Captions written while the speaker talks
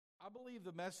believe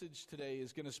the message today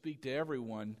is going to speak to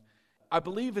everyone. I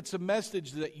believe it's a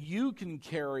message that you can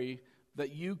carry,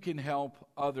 that you can help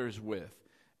others with.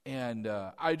 And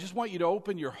I just want you to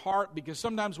open your heart, because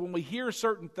sometimes when we hear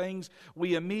certain things,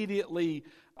 we immediately,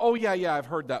 oh yeah, I've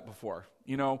heard that before,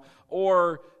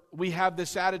 or we have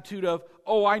this attitude of,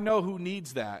 oh, I know who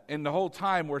needs that. And the whole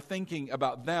time we're thinking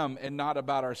about them and not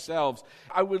about ourselves.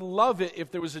 I would love it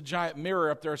if there was a giant mirror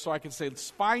up there so I could say,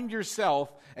 find yourself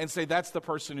and say, that's the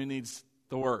person who needs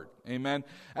the word. Amen.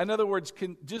 In other words,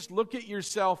 just look at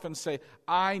yourself and say,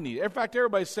 I need it. In fact,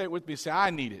 everybody say it with me. Say, I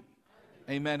need it.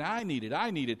 Amen. I need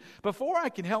it. Before I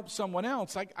can help someone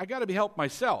else, I got to be helped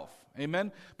myself.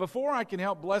 Amen. Before I can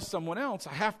help bless someone else,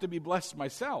 I have to be blessed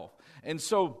myself. And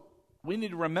so we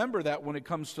need to remember that when it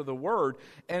comes to the Word.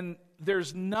 And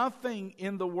there's nothing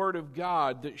in the Word of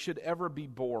God that should ever be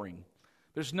boring.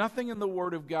 There's nothing in the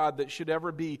Word of God that should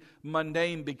ever be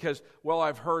mundane because, well,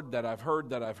 I've heard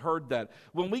that.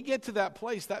 When we get to that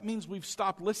place, that means we've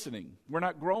stopped listening. We're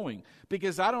not growing.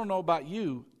 Because I don't know about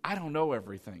you, I don't know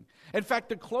everything. In fact,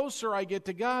 the closer I get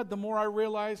to God, the more I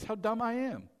realize how dumb I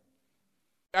am.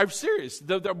 I'm serious.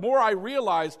 The more I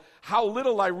realize how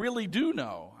little I really do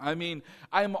know. I mean,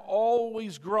 I'm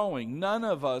always growing. None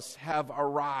of us have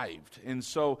arrived. And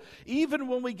so even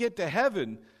when we get to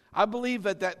heaven, I believe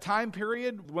at that time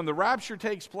period, when the rapture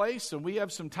takes place and we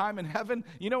have some time in heaven,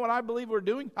 you know what I believe we're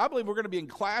doing? I believe we're going to be in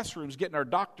classrooms getting our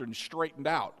doctrine straightened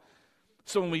out.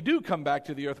 So when we do come back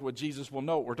to the earth with Jesus, we'll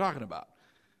know what we're talking about.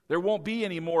 There won't be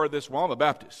any more of this, well, I'm a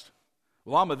Baptist.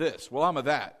 Well, I'm a this. Well, I'm a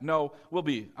that. No,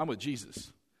 I'm with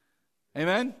Jesus.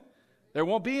 Amen? There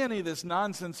won't be any of this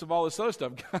nonsense of all this other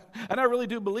stuff. And I really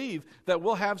do believe that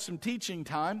we'll have some teaching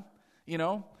time,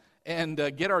 and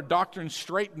get our doctrine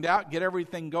straightened out, get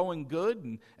everything going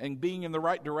good and being in the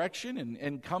right direction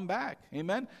and come back.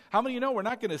 Amen? How many of you know we're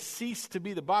not going to cease to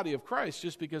be the body of Christ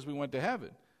just because we went to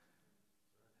heaven?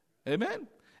 Amen?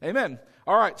 Amen.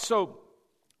 All right, so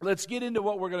let's get into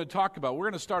what we're going to talk about. We're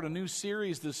going to start a new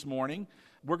series this morning.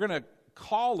 We're going to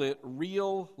call it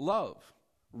Real Love.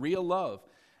 Real love.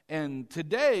 And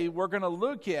today we're going to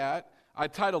look at, I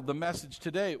titled the message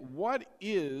today, what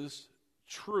is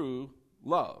true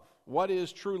love? What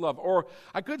is true love? Or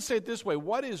I could say it this way,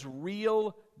 what is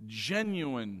real,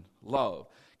 genuine love?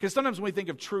 Because sometimes when we think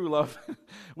of true love,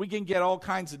 we can get all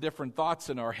kinds of different thoughts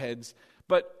in our heads.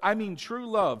 But I mean true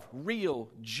love, real,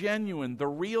 genuine, the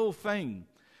real thing.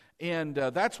 And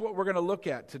that's what we're going to look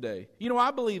at today.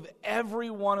 I believe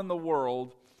everyone in the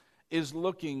world is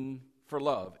looking for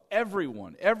love.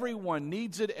 Everyone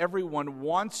needs it. Everyone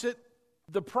wants it.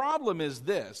 The problem is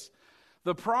this.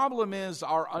 The problem is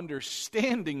our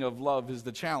understanding of love is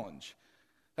the challenge.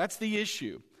 That's the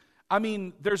issue. I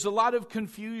mean, there's a lot of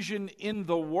confusion in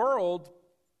the world,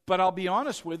 but I'll be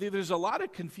honest with you, there's a lot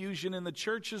of confusion in the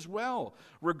church as well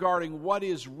regarding what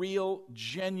is real,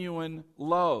 genuine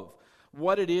love,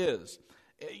 what it is.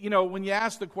 When you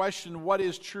ask the question, what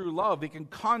is true love, it can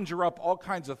conjure up all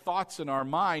kinds of thoughts in our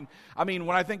mind. I mean,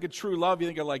 when I think of true love, you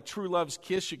think of like True Love's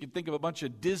Kiss. You can think of a bunch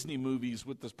of Disney movies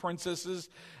with the princesses,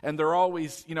 and they're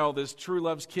always, this True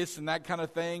Love's Kiss and that kind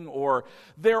of thing. Or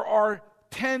there are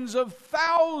tens of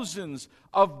thousands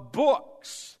of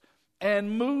books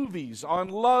and movies on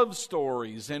love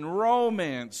stories and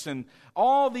romance and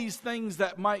all these things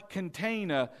that might contain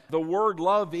the word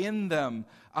love in them.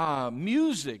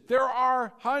 Music. There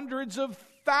are hundreds of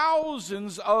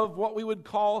thousands of what we would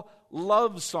call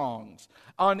love songs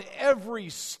on every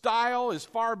style as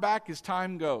far back as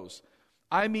time goes.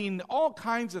 I mean, all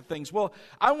kinds of things. Well,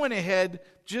 I went ahead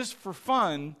just for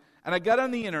fun and I got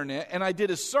on the internet and I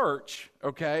did a search,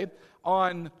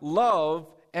 on love.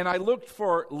 And I looked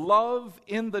for love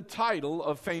in the title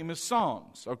of famous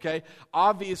songs,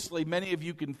 Obviously, many of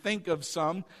you can think of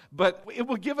some, but it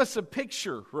will give us a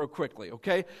picture real quickly,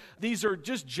 These are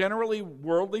just generally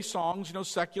worldly songs,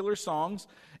 secular songs.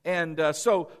 And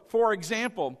so, for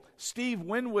example, Steve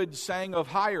Winwood sang of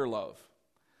higher love.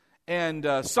 And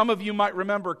some of you might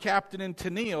remember Captain and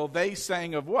Tennille. They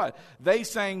sang of what? They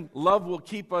sang, love will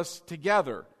keep us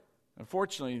together.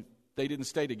 Unfortunately, they didn't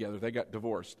stay together. They got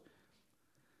divorced.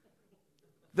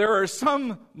 There are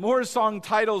some more song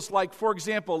titles like, for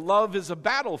example, Love is a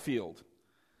Battlefield,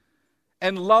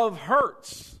 and Love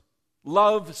Hurts,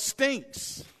 Love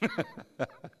Stinks.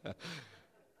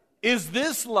 Is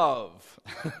this love?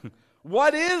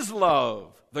 What is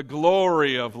love? The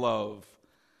glory of love.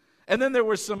 And then there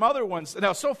were some other ones.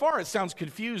 Now, so far it sounds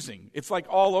confusing. It's like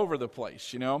all over the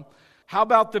place, How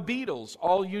about the Beatles?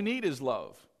 All You Need Is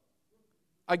Love.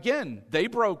 Again, they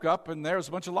broke up and there was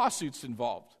a bunch of lawsuits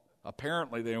involved.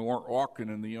 Apparently, they weren't walking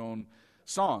in the own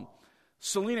song.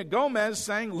 Selena Gomez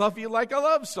sang Love You Like a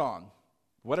Love Song,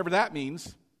 whatever that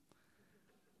means.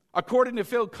 According to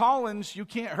Phil Collins, you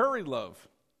can't hurry love.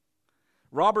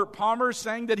 Robert Palmer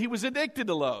sang that he was addicted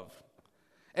to love.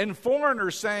 And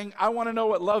Foreigner sang, I want to know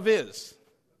what love is.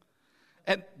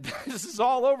 And this is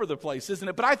all over the place, isn't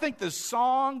it? But I think the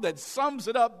song that sums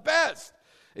it up best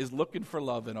is Looking for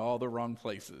Love in All the Wrong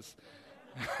Places.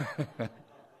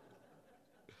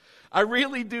 I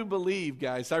really do believe,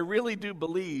 guys, I really do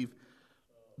believe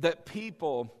that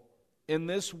people in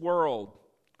this world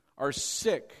are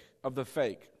sick of the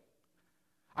fake.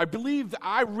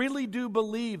 I really do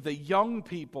believe the young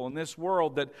people in this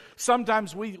world that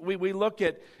sometimes we look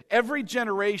at, every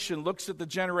generation looks at the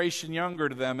generation younger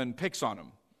to them and picks on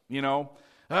them. You know,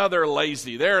 oh, they're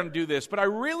lazy, they're going to do this. But I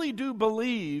really do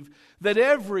believe that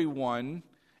everyone,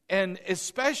 and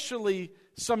especially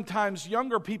sometimes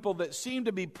younger people that seem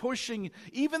to be pushing,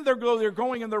 even though they're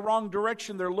going in the wrong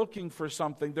direction, they're looking for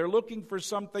something. They're looking for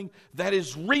something that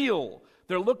is real.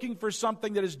 They're looking for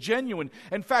something that is genuine.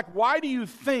 In fact, why do you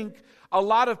think a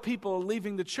lot of people are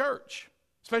leaving the church,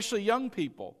 especially young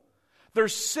people? They're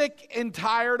sick and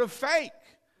tired of fake.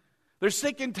 They're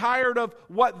sick and tired of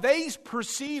what they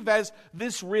perceive as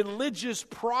this religious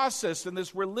process and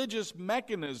this religious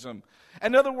mechanism.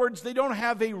 In other words, they don't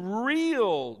have a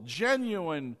real,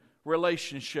 genuine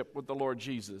relationship with the Lord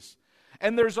Jesus.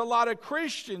 And there's a lot of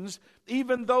Christians,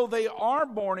 even though they are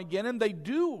born again and they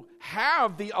do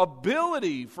have the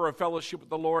ability for a fellowship with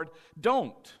the Lord,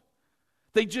 don't.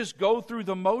 They just go through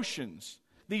the motions.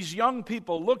 These young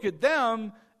people, look at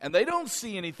them and they don't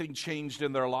see anything changed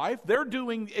in their life. They're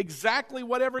doing exactly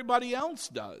what everybody else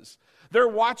does. They're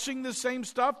watching the same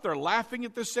stuff. They're laughing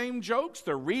at the same jokes.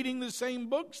 They're reading the same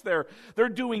books. They're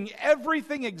doing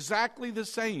everything exactly the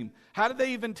same. How do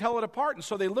they even tell it apart? And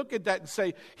so they look at that and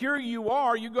say, here you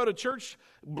are, you go to church,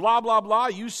 blah, blah, blah.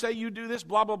 You say you do this,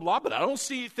 blah, blah, blah. But I don't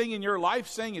see anything in your life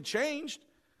saying it changed.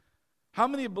 How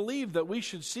many believe that we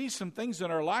should see some things in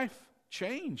our life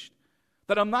changed?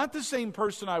 That I'm not the same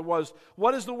person I was.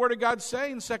 What does the Word of God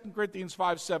say in 2 Corinthians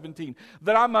 5:17?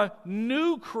 That I'm a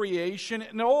new creation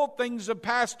and old things have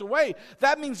passed away.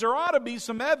 That means there ought to be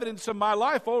some evidence in my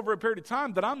life over a period of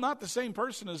time that I'm not the same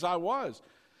person as I was.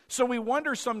 So we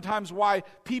wonder sometimes why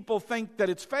people think that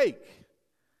it's fake.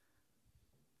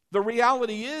 The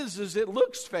reality is it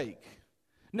looks fake.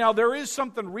 Now, there is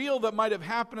something real that might have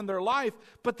happened in their life,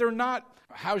 but they're not,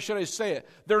 how should I say it?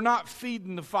 They're not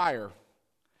feeding the fire.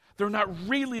 They're not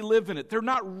really living it. They're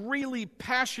not really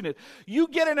passionate. You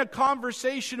get in a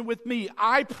conversation with me,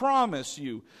 I promise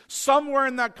you, somewhere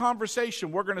in that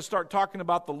conversation, we're going to start talking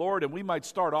about the Lord, and we might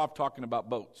start off talking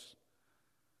about boats.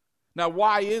 Now,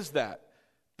 why is that?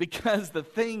 Because the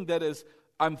thing that is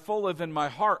I'm full of in my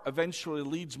heart eventually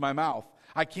leads my mouth.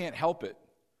 I can't help it.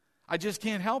 I just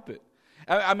can't help it.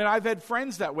 I mean, I've had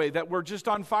friends that way, that we're just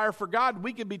on fire for God.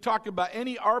 We could be talking about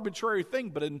any arbitrary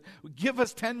thing, but give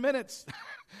us 10 minutes.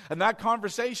 And that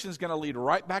conversation is going to lead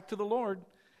right back to the Lord.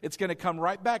 It's going to come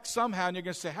right back somehow, and you're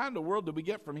going to say, how in the world did we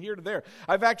get from here to there?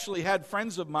 I've actually had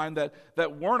friends of mine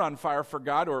that weren't on fire for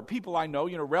God, or people I know,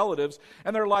 relatives,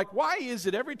 and they're like, why is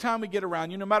it every time we get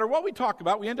around you, no matter what we talk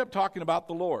about, we end up talking about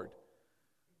the Lord?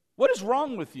 What is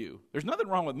wrong with you? There's nothing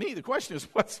wrong with me. The question is,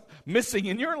 what's missing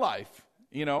in your life?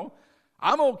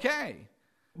 I'm okay.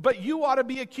 But you ought to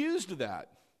be accused of that.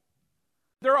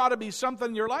 There ought to be something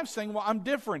in your life saying, well, I'm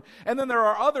different. And then there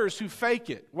are others who fake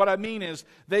it. What I mean is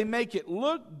they make it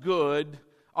look good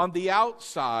on the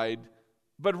outside,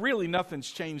 but really nothing's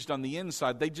changed on the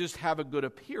inside. They just have a good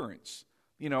appearance.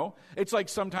 It's like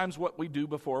sometimes what we do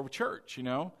before church,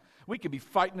 We could be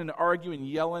fighting and arguing,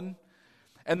 yelling,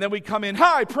 and then we come in,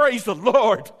 hi, praise the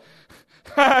Lord.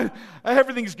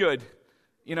 Everything's good,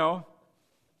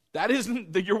 That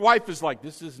isn't, your wife is like,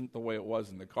 this isn't the way it was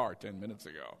in the car 10 minutes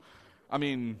ago. I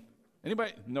mean,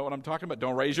 anybody know what I'm talking about?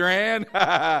 Don't raise your hand.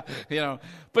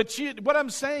 But what I'm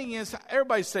saying is,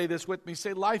 everybody say this with me.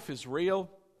 Say, life is real.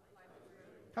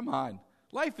 Come on.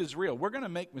 Life is real. We're going to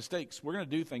make mistakes. We're going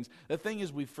to do things. The thing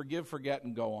is, we forgive, forget,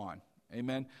 and go on.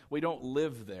 Amen? We don't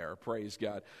live there, praise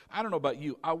God. I don't know about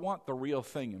you. I want the real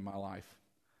thing in my life.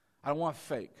 I don't want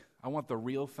fake. I want the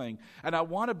real thing. And I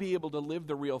want to be able to live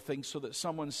the real thing so that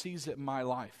someone sees it in my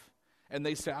life. And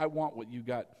they say, I want what you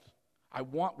got. I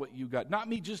want what you got. Not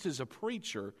me just as a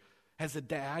preacher, as a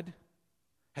dad,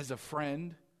 as a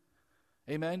friend.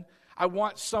 Amen? I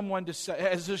want someone to say,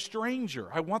 as a stranger,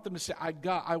 I want them to say,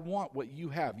 I want what you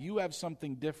have. You have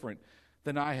something different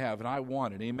than I have, and I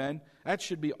want it. Amen? That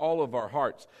should be all of our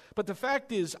hearts. But the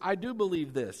fact is, I do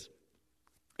believe this.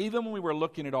 Even when we were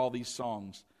looking at all these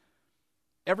songs,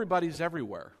 everybody's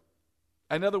everywhere.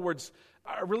 In other words,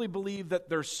 I really believe that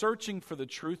they're searching for the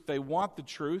truth. They want the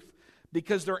truth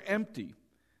because they're empty.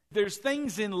 There's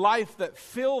things in life that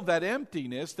fill that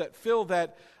emptiness, that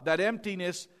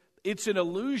emptiness. It's an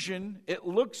illusion. It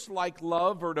looks like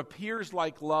love, or it appears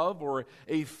like love, or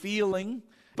a feeling,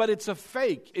 but it's a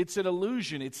fake. It's an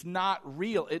illusion. It's not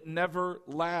real. It never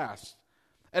lasts.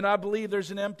 And I believe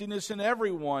there's an emptiness in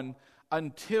everyone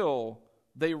until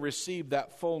they receive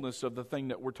that fullness of the thing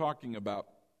that we're talking about.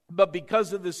 But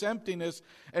because of this emptiness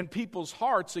in people's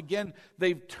hearts, again,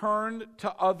 they've turned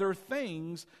to other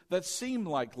things that seem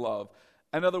like love.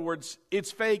 In other words,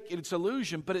 it's fake, it's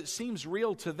illusion, but it seems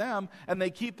real to them, and they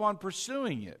keep on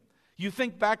pursuing it. You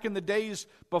think back in the days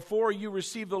before you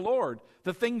received the Lord,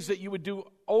 the things that you would do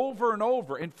over and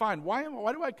over, and find, why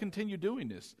do I continue doing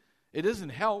this? It doesn't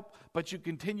help, but you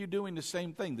continue doing the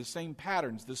same thing, the same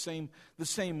patterns, the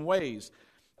same ways.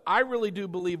 I really do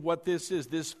believe what this is,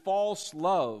 this false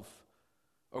love.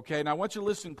 Okay, and I want you to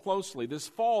listen closely. This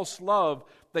false love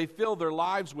they fill their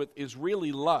lives with is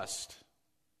really lust.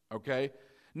 Okay?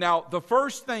 Now, the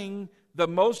first thing that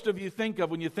most of you think of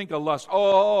when you think of lust,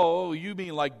 you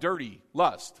mean like dirty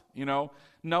lust,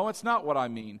 No, it's not what I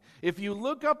mean. If you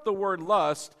look up the word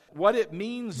lust, what it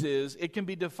means is it can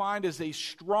be defined as a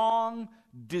strong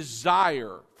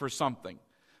desire for something.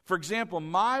 For example,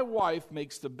 my wife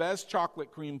makes the best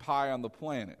chocolate cream pie on the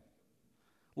planet.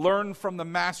 Learned from the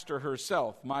master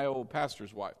herself, my old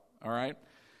pastor's wife, all right?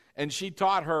 And she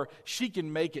taught her she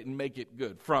can make it and make it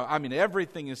good.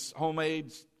 Everything is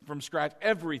homemade from scratch,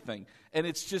 everything. And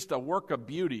it's just a work of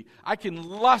beauty. I can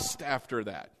lust after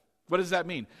that. What does that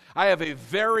mean? I have a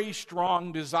very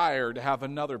strong desire to have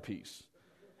another piece.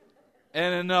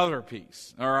 And another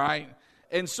piece, all right?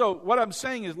 And so what I'm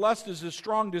saying is lust is a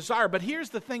strong desire. But here's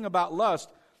the thing about lust.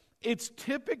 It's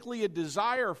typically a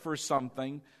desire for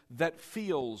something that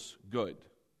feels good.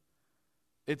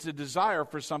 It's a desire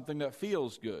for something that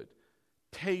feels good,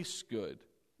 tastes good,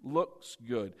 looks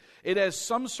good. It has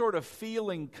some sort of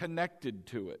feeling connected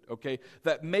to it, okay,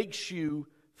 that makes you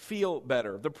feel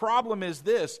better. The problem is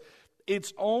this.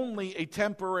 It's only a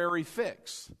temporary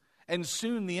fix. And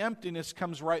soon the emptiness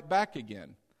comes right back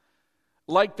again.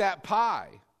 Like that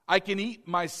pie, I can eat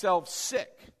myself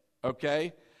sick,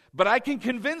 okay? But I can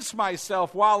convince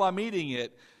myself while I'm eating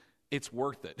it, it's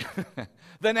worth it.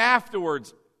 Then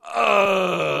afterwards,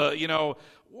 why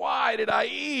did I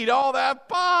eat all that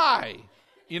pie?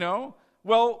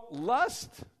 Well,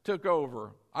 lust took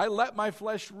over. I let my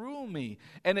flesh rule me,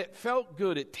 and it felt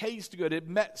good. It tasted good. It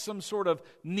met some sort of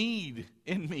need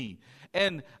in me.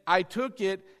 And I took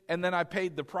it, and then I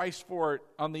paid the price for it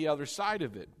on the other side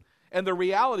of it. And the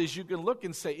reality is you can look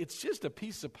and say, it's just a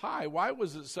piece of pie. Why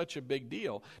was it such a big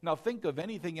deal? Now think of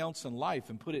anything else in life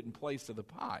and put it in place of the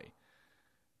pie.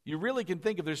 You really can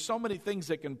think of, there's so many things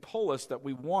that can pull us that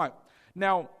we want.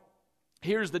 Now,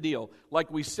 here's the deal.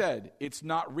 Like we said, it's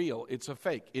not real. It's a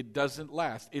fake. It doesn't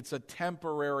last. It's a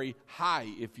temporary high,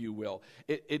 if you will.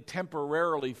 It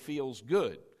temporarily feels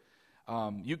good.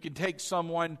 You can take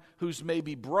someone who's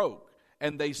maybe broke,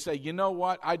 and they say, you know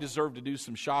what, I deserve to do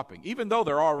some shopping, even though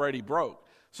they're already broke.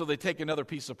 So they take another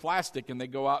piece of plastic and they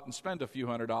go out and spend a few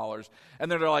 $100s. And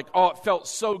then they're like, it felt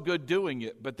so good doing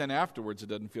it. But then afterwards, it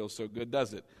doesn't feel so good,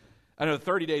 does it? I know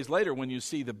 30 days later when you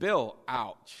see the bill,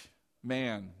 ouch,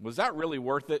 man, was that really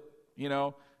worth it?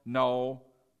 No.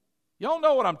 Y'all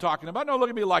know what I'm talking about. Don't look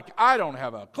at me like I don't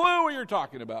have a clue what you're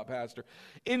talking about, Pastor.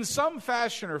 In some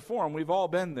fashion or form, we've all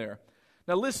been there.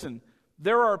 Now listen,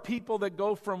 there are people that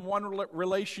go from one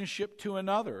relationship to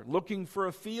another, looking for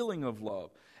a feeling of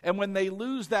love. And when they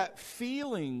lose that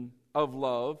feeling of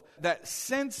love, that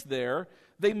sense there,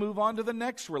 they move on to the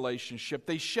next relationship.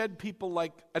 They shed people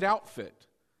like an outfit.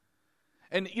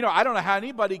 And, I don't know how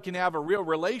anybody can have a real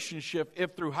relationship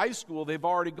if through high school they've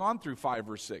already gone through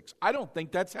 5 or 6. I don't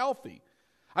think that's healthy.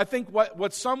 I think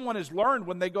what someone has learned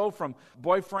when they go from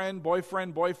boyfriend,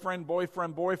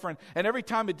 and every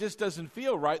time it just doesn't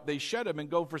feel right, they shed them and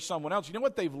go for someone else. You know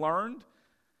what they've learned?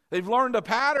 They've learned a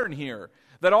pattern here,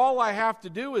 that all I have to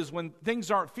do is when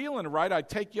things aren't feeling right, I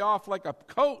take you off like a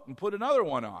coat and put another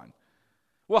one on.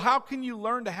 Well, how can you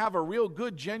learn to have a real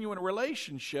good, genuine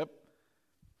relationship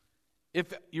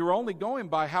if you're only going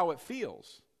by how it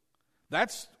feels?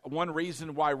 That's one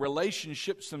reason why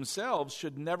relationships themselves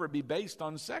should never be based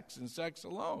on sex and sex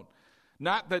alone.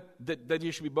 Not that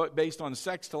you should be based on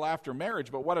sex till after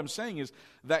marriage, but what I'm saying is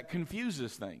that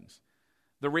confuses things.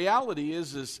 The reality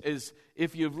is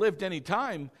if you've lived any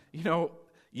time,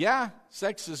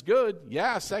 sex is good.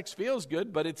 Yeah, sex feels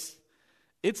good, but it's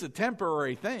a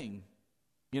temporary thing.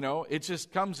 It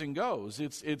just comes and goes.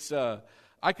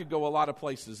 I could go a lot of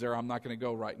places there. I'm not going to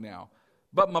go right now.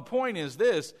 But my point is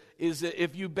this, is that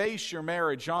if you base your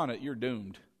marriage on it, you're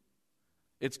doomed.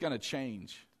 It's going to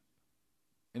change.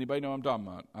 Anybody know what I'm talking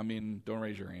about? I mean, don't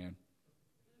raise your hand.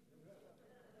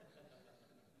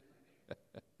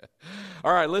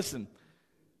 All right, listen.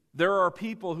 There are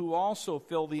people who also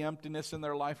fill the emptiness in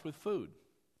their life with food.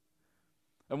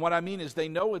 And what I mean is they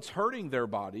know it's hurting their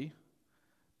body,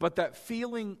 but that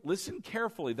feeling, listen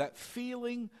carefully, that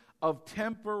feeling of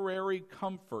temporary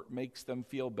comfort makes them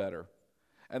feel better.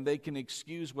 And they can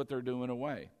excuse what they're doing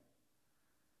away.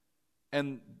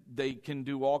 And they can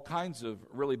do all kinds of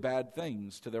really bad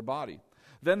things to their body.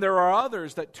 Then there are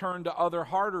others that turn to other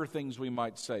harder things, we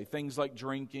might say. Things like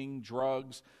drinking,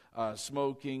 drugs,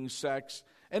 smoking, sex.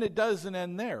 And it doesn't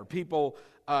end there. People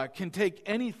can take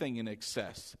anything in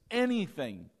excess.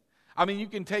 Anything. I mean, you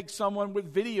can take someone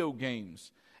with video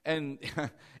games. And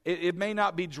it may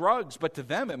not be drugs, but to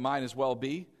them it might as well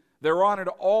be. They're on it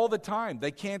all the time.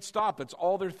 They can't stop. It's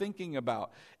all they're thinking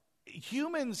about.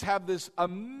 Humans have this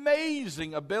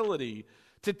amazing ability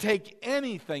to take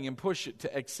anything and push it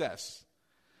to excess.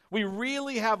 We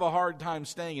really have a hard time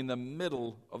staying in the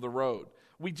middle of the road.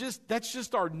 That's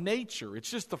just our nature. It's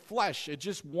just the flesh. It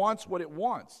just wants what it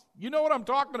wants. You know what I'm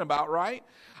talking about, right?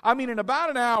 I mean, in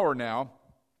about an hour now,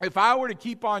 if I were to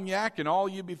keep on yakking, all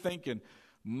you'd be thinking,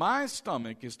 my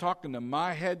stomach is talking to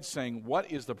my head saying,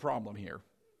 what is the problem here?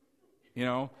 You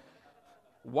know,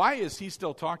 why is he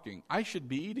still talking? I should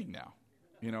be eating now,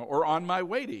 or on my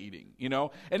way to eating,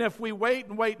 And if we wait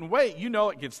and wait and wait,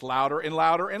 it gets louder and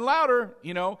louder and louder,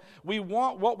 We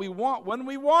want what we want when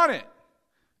we want it.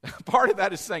 Part of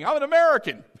that is saying, I'm an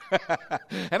American,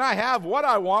 and I have what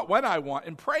I want when I want.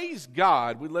 And praise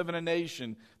God, we live in a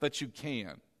nation that you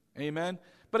can. Amen?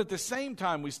 But at the same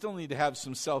time, we still need to have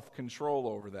some self-control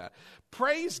over that.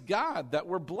 Praise God that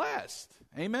we're blessed.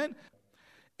 Amen?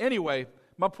 Anyway,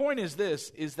 my point is this,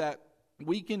 is that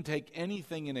we can take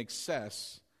anything in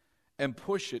excess and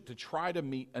push it to try to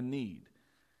meet a need.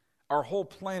 Our whole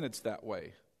planet's that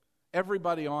way.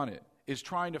 Everybody on it is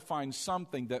trying to find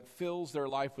something that fills their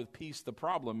life with peace. The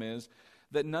problem is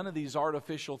that none of these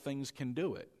artificial things can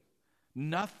do it.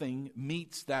 Nothing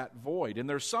meets that void. And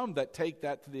there's some that take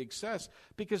that to the excess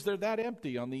because they're that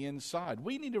empty on the inside.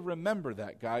 We need to remember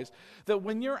that, guys, that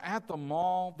when you're at the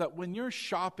mall, that when you're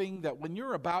shopping, that when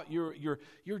you're about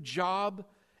your job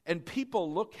and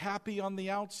people look happy on the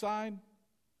outside,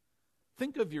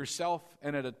 think of yourself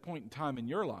and at a point in time in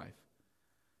your life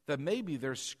that maybe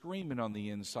they're screaming on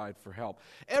the inside for help.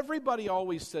 Everybody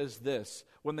always says this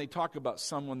when they talk about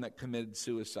someone that committed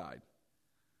suicide.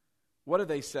 What do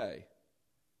they say?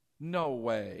 No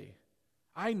way.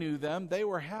 I knew them. They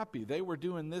were happy. They were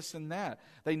doing this and that.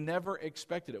 They never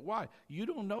expected it. Why? You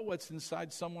don't know what's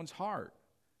inside someone's heart.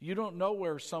 You don't know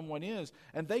where someone is.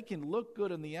 And they can look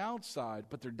good on the outside,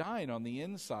 but they're dying on the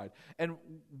inside. And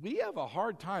we have a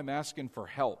hard time asking for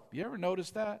help. You ever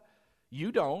notice that?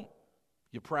 You don't.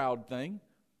 You proud thing.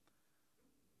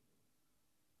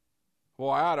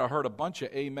 Well, I ought to have heard a bunch of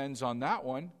amens on that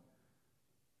one.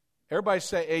 Everybody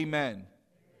say amen.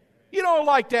 You don't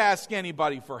like to ask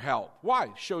anybody for help. Why?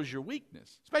 It shows your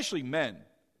weakness, especially men.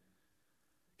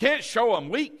 Can't show I'm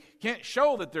weak. Can't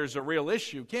show that there's a real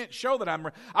issue. Can't show that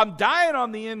I'm dying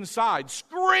on the inside,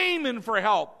 screaming for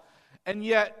help. And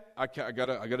yet, I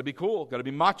gotta be cool, gotta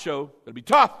be macho, gotta be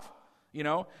tough,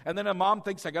 And then a mom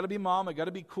thinks, I gotta be mom, I gotta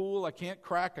be cool, I can't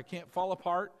crack, I can't fall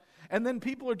apart. And then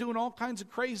people are doing all kinds of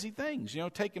crazy things,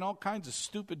 taking all kinds of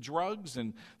stupid drugs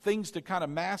and things to kind of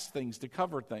mask things, to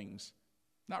cover things.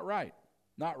 Not right.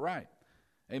 Not right.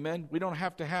 Amen? We don't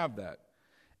have to have that.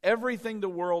 Everything the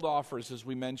world offers, as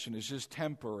we mentioned, is just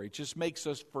temporary. It just makes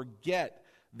us forget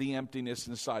the emptiness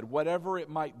inside, whatever it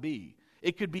might be.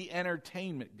 It could be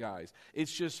entertainment, guys.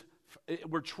 It's just,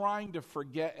 we're trying to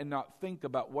forget and not think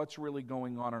about what's really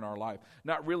going on in our life,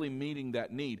 not really meeting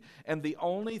that need. And the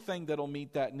only thing that'll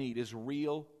meet that need is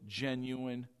real,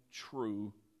 genuine,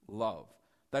 true love.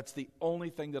 That's the only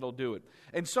thing that'll do it.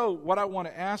 And so what I want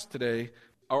to ask today,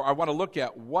 or I want to look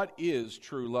at, what is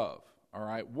true love? All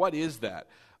right, what is that?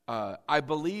 I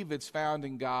believe it's found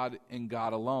in God and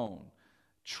God alone.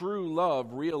 True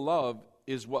love, real love,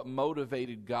 is what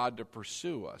motivated God to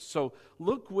pursue us. So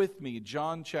look with me,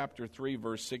 John chapter 3,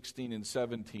 verse 16 and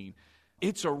 17.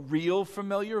 It's a real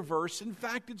familiar verse. In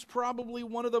fact, it's probably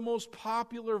one of the most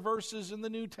popular verses in the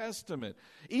New Testament.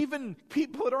 Even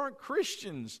people that aren't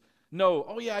Christians know,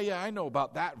 oh yeah, I know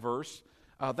about that verse.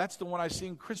 That's the one I see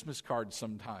in Christmas cards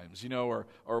sometimes, or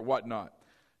whatnot.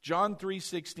 John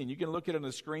 3:16, you can look at it on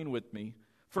the screen with me.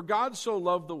 For God so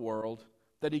loved the world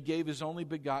that he gave his only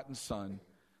begotten Son,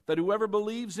 that whoever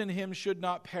believes in him should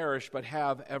not perish but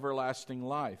have everlasting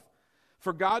life.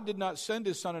 For God did not send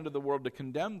his Son into the world to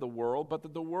condemn the world, but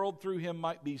that the world through him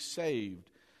might be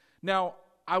saved. Now,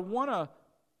 I want to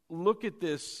look at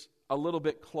this a little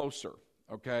bit closer,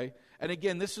 okay? And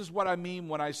again, this is what I mean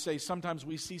when I say sometimes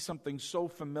we see something so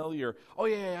familiar. Oh,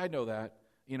 yeah, I know that,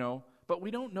 but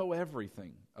we don't know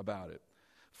everything about it.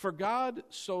 For God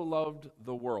so loved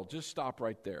the world. Just stop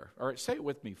right there. All right, say it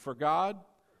with me. For God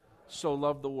so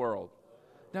loved the world.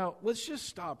 Now, let's just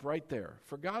stop right there.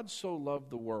 For God so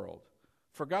loved the world.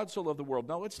 For God so loved the world.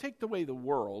 Now, let's take away the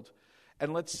world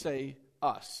and let's say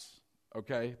us,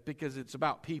 okay? Because it's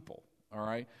about people, all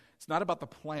right? It's not about the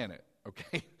planet,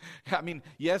 okay? I mean,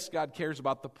 yes, God cares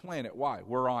about the planet. Why?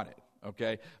 We're on it,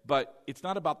 okay? But it's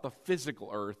not about the physical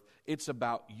earth. It's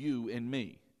about you and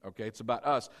me, okay? It's about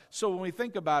us. So when we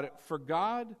think about it, for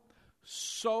God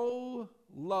so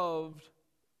loved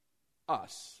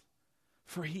us.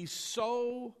 For he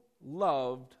so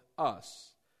loved us.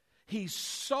 He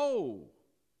so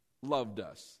loved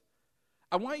us.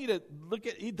 I want you to look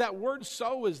at that word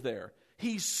 "so" is there.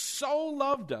 He so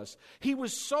loved us. He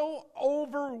was so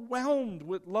overwhelmed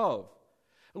with love.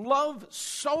 Love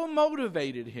so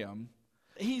motivated him.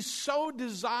 He so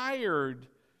desired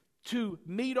to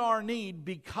meet our need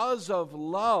because of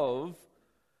love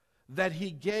that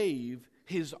he gave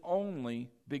his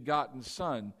only begotten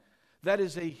Son. That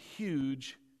is a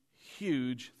huge,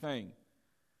 huge thing.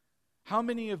 How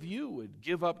many of you would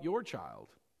give up your child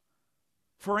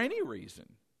for any reason?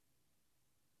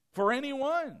 For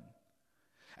anyone?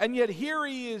 And yet here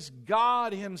he is,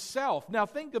 God himself. Now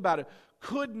think about it.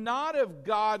 Could not have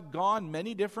God gone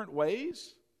many different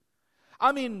ways?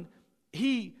 I mean,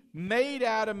 he made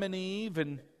Adam and Eve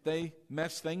and they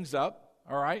messed things up,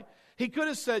 all right? He could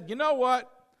have said, you know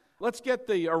what? Let's get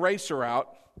the eraser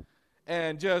out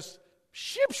and just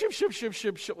ship.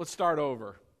 Let's start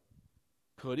over.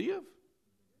 Could he have?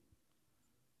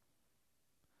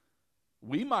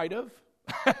 We might have.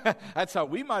 That's how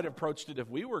we might have approached it if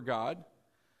we were God.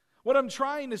 What I'm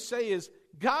trying to say is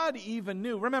God even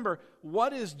knew. Remember,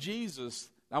 what is Jesus?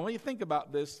 Now, when you think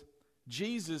about this,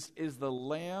 Jesus is the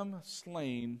lamb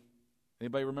slain.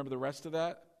 Anybody remember the rest of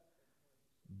that?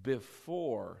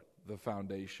 Before the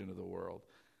foundation of the world.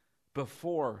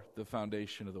 Before the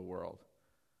foundation of the world.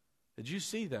 Did you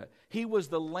see that? He was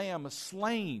the lamb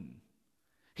slain.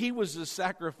 He was the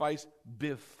sacrifice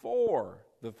before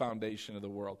the foundation of the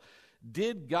world.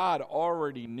 Did God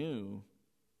already knew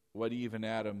what Eve and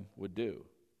Adam would do?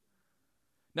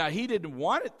 Now, he didn't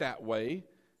want it that way,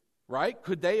 right?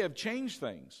 Could they have changed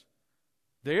things?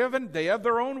 They have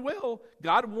their own will.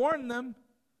 God warned them.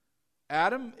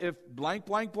 Adam, if blank,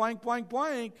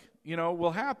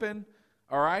 will happen.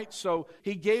 All right, so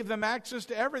he gave them access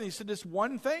to everything. He said, this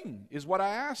one thing is what I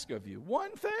ask of you.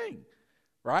 One thing,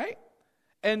 right?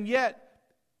 And yet,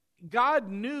 God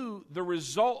knew the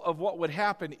result of what would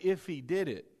happen if he did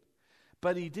it.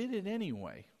 But he did it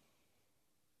anyway.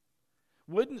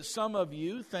 Wouldn't some of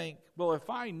you think, well, if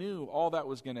I knew all that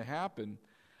was going to happen,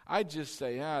 I'd just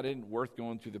say, it isn't worth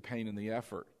going through the pain and the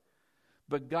effort.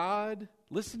 But God,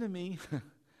 listen to me,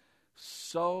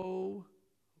 so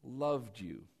loved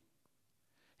you.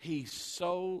 He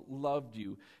so loved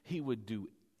you, he would do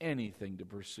anything to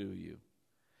pursue you.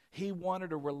 He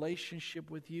wanted a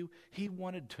relationship with you. He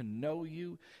wanted to know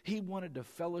you. He wanted to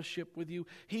fellowship with you.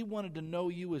 He wanted to know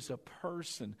you as a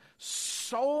person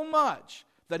so much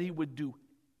that he would do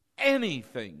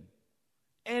anything,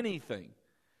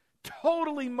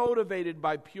 totally motivated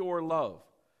by pure love.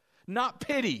 Not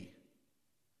pity,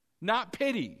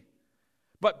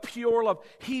 but pure love.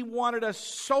 He wanted us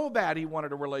so bad, he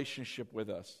wanted a relationship with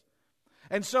us.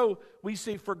 And so we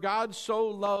see, for God so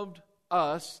loved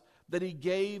us that he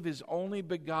gave his only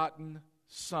begotten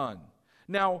Son.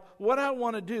 Now, what I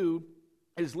want to do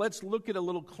is let's look at a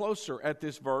little closer at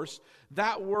this verse.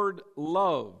 That word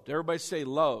loved. Everybody say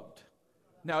loved.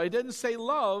 Now, it doesn't say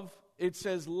love, it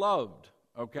says loved,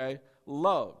 okay?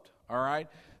 Loved, all right?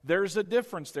 There's a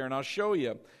difference there, and I'll show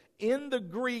you. In the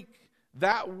Greek,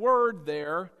 that word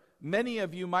there, many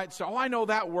of you might say, I know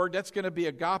that word, that's going to be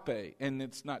agape, and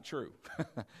it's not true.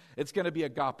 It's going to be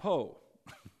agapo.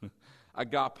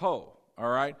 Agapo, all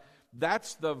right?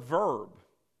 That's the verb.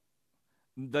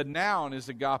 The noun is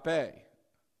agape,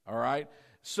 all right?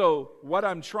 So what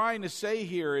I'm trying to say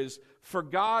here is, for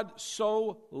God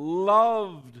so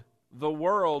loved the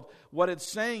world, what it's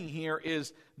saying here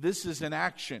is this is an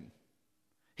action.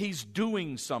 He's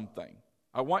doing something.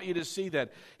 I want you to see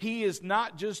that. He is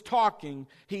not just talking,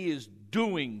 he is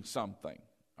doing something,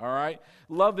 all right?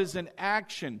 Love is an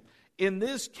action. In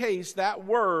this case, that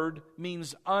word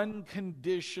means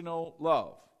unconditional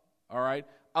love, all right?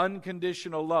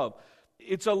 Unconditional love.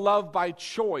 It's a love by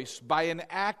choice, by an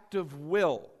act of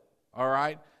will. All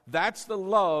right? That's the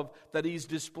love that He's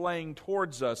displaying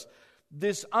towards us.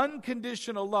 This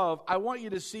unconditional love, I want you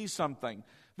to see something.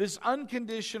 This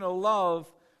unconditional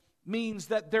love means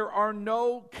that there are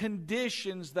no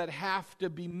conditions that have to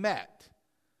be met.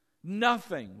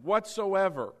 Nothing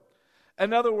whatsoever.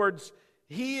 In other words,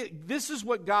 this is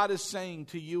what God is saying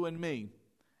to you and me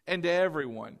and to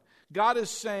everyone. God is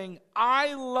saying,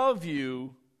 I love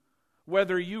you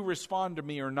whether you respond to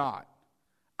me or not.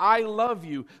 I love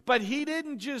you. But He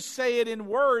didn't just say it in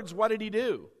words. What did He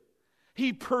do?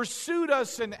 He pursued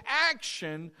us in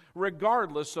action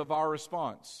regardless of our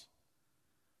response.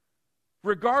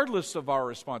 Regardless of our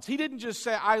response. He didn't just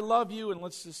say, I love you, and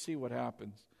let's just see what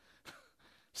happens.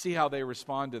 See how they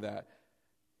respond to that.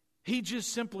 He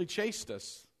just simply chased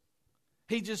us.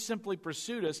 He just simply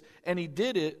pursued us, and He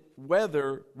did it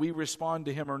whether we respond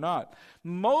to Him or not.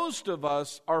 Most of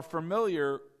us are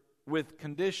familiar with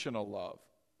conditional love.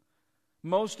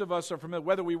 Most of us are familiar,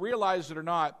 whether we realize it or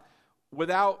not,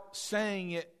 without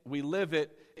saying it, we live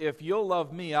it. If you'll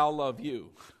love me, I'll love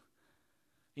you.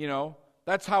 You know,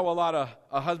 that's how a lot of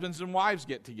husbands and wives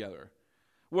get together.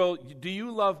 Well, do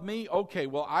you love me? Okay,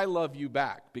 well, I love you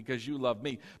back because you love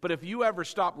me. But if you ever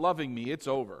stop loving me, it's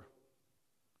over.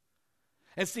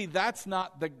 And see, that's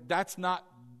not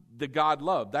the God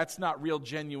love. That's not real,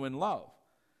 genuine love.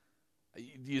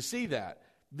 Do you see that?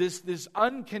 This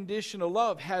unconditional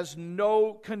love has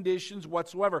no conditions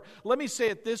whatsoever. Let me say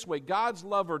it this way. God's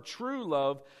love, or true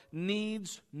love,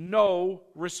 needs no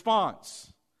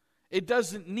response. It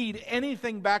doesn't need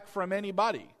anything back from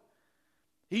anybody.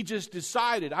 He just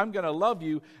decided, I'm going to love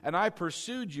you, and I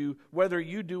pursued you whether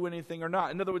you do anything or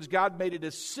not. In other words, God made a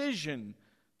decision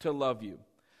to love you.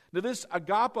 Now this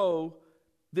agapo,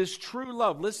 this true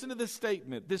love, listen to this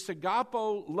statement. This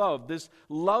agapo love, this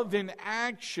love in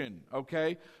action,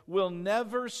 okay, will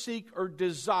never seek or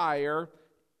desire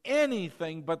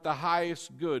anything but the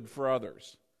highest good for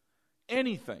others.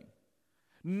 Anything.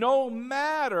 No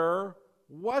matter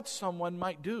what someone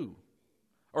might do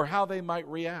or how they might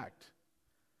react.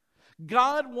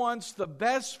 God wants the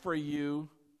best for you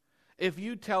if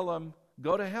you tell Him,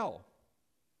 go to hell.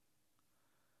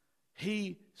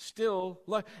 He still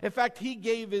loves. In fact, He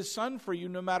gave His Son for you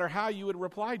no matter how you would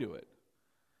reply to it.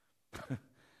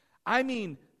 I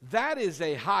mean, that is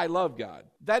a high love, God.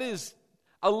 That is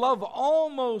a love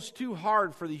almost too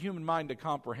hard for the human mind to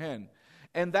comprehend.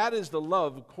 And that is the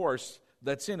love, of course,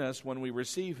 that's in us when we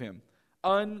receive Him.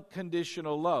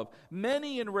 Unconditional love.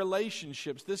 Many in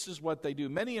relationships, this is what they do.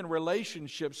 Many in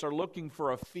relationships are looking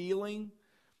for a feeling,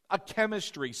 a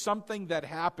chemistry, something that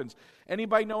happens.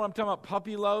 Anybody know what I'm talking about?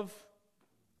 Puppy love?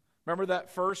 Remember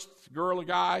that first girl or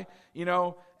guy,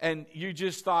 and you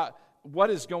just thought,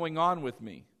 what is going on with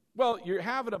me? Well, you're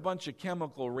having a bunch of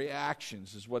chemical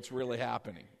reactions is what's really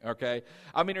happening, okay?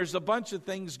 I mean, there's a bunch of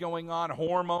things going on,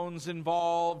 hormones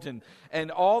involved,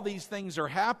 and all these things are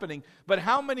happening. But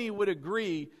how many would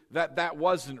agree that that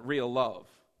wasn't real love?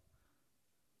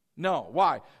 No.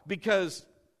 Why? Because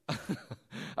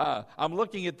I'm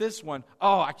looking at this one.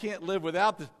 Oh, I can't live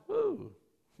without this. Woo.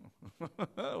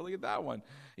 Look at that one,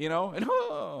 and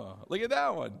look at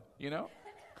that one,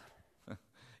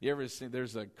 You ever see,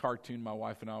 there's a cartoon my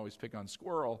wife and I always pick on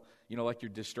squirrel, like you're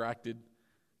distracted,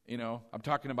 I'm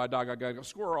talking about dog, I gotta go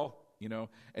squirrel,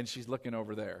 and she's looking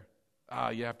over there.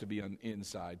 You have to be on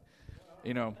inside,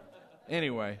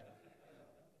 Anyway,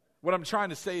 what I'm trying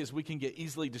to say is we can get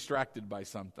easily distracted by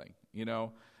something,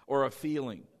 or a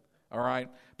feeling, all right?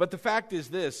 But the fact is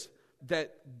this,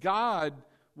 that God,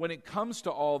 when it comes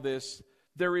to all this,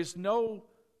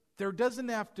 there doesn't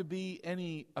have to be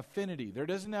any affinity. There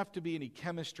doesn't have to be any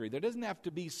chemistry. There doesn't have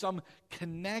to be some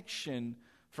connection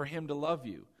for Him to love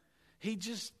you. He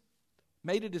just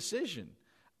made a decision.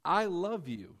 I love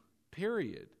you,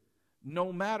 period.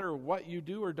 No matter what you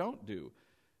do or don't do.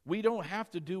 We don't have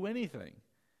to do anything.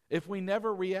 If we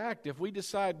never react, if we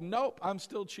decide, nope, I'm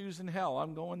still choosing hell,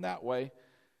 I'm going that way,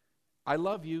 I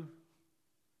love you.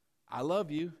 I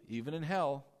love you, even in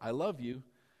hell, I love you.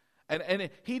 And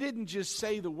He didn't just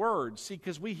say the words, see,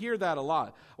 because we hear that a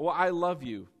lot. Well, I love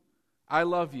you, I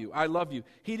love you, I love you.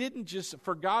 He didn't just,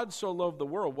 for God so loved the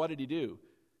world, what did He do?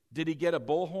 Did He get a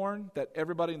bullhorn that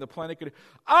everybody in the planet could,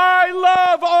 I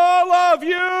love all of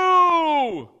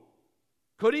you?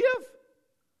 Could He have?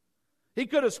 He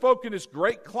could have spoken this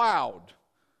great cloud,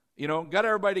 got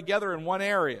everybody together in one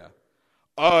area.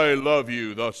 I love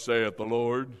you, thus saith the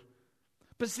Lord.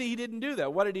 But see, He didn't do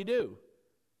that. What did He do?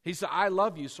 He said, I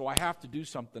love you, so I have to do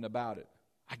something about it.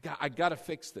 I got to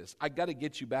fix this. I got to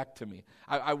get you back to me.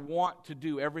 I want to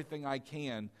do everything I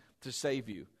can to save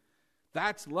you.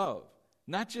 That's love.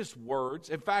 Not just words.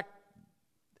 In fact,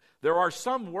 there are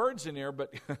some words in there,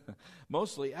 but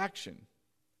mostly action.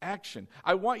 Action.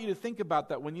 I want you to think about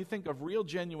that when you think of real,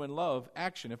 genuine love,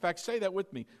 action. In fact, say that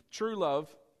with me. True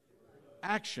love,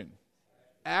 action.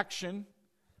 Action,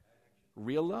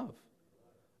 real love.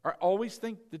 Or always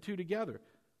think the two together.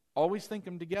 Always think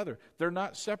them together. They're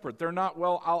not separate. They're not,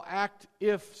 well, I'll act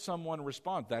if someone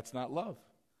responds. That's not love.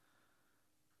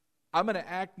 I'm going to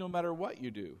act no matter what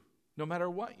you do. No matter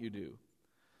what you do.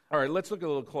 All right, let's look a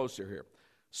little closer here.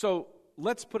 So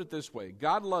let's put it this way.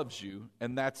 God loves you,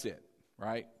 and that's it,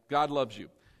 right? God loves you.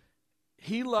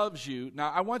 He loves you.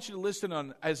 Now, I want you to listen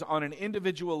on an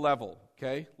individual level,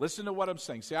 okay? Listen to what I'm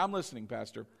saying. Say, I'm listening,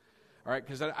 Pastor. All right,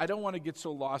 because I don't want to get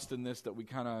so lost in this that we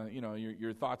kind of,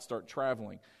 your thoughts start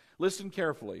traveling. Listen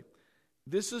carefully.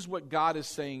 This is what God is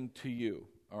saying to you,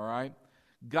 all right?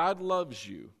 God loves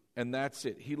you, and that's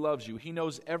it. He loves you. He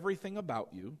knows everything about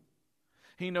you.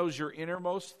 He knows your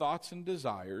innermost thoughts and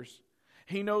desires.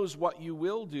 He knows what you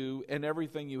will do and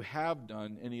everything you have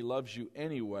done, and He loves you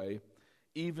anyway,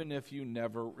 even if you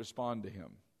never respond to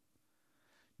Him.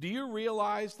 Do you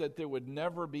realize that there would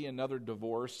never be another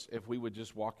divorce if we would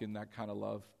just walk in that kind of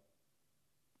love?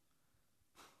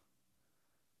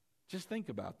 Just think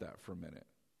about that for a minute.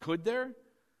 Could there?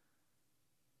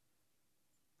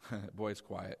 Boy, it's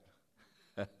quiet.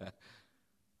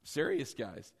 Serious,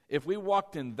 guys. If we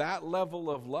walked in that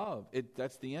level of love,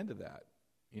 that's the end of that,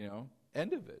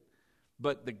 end of it.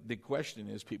 But the question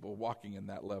is people walking in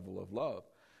that level of love.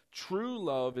 True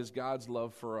love is God's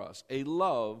love for us, a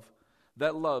love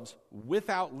that loves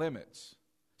without limits.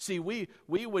 See, we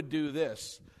would do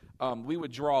this. We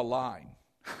would draw a line.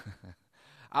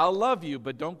 I'll love you,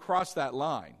 but don't cross that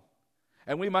line.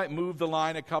 And we might move the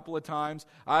line a couple of times.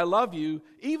 I love you.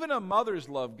 Even a mother's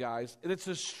love, guys, it's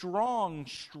a strong,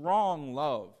 strong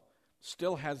love.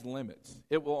 Still has limits.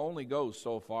 It will only go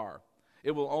so far.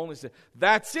 It will only say,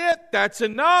 that's it. That's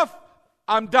enough.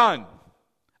 I'm done.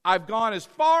 I've gone as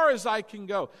far as I can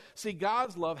go. See,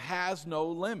 God's love has no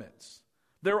limits.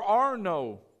 There are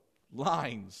no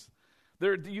lines.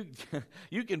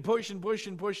 You can push and push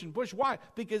and push and push. Why?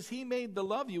 Because He made the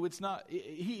love you. It's not.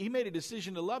 He made a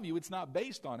decision to love you. It's not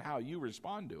based on how you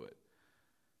respond to it.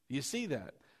 You see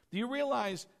that? Do you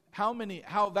realize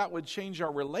how that would change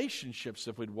our relationships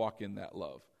if we'd walk in that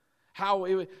love?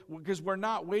 Because we're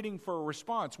not waiting for a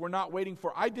response. We're not waiting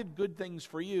for, I did good things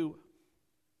for you.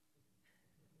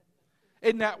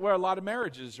 Isn't that where a lot of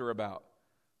marriages are about?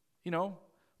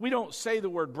 We don't say the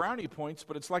word brownie points,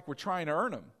 but it's like we're trying to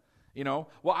earn them.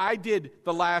 Well, I did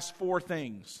the last 4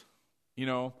 things,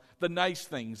 the nice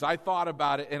things. I thought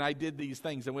about it and I did these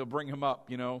things, and we'll bring them up,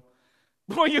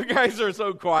 Boy, you guys are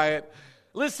so quiet.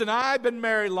 Listen, I've been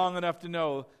married long enough to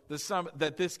know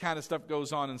that this kind of stuff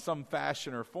goes on in some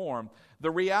fashion or form.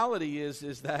 The reality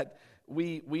is that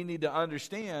we need to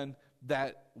understand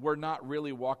that we're not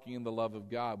really walking in the love of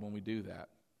God when we do that.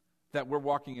 That we're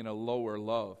walking in a lower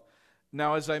love.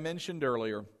 Now, as I mentioned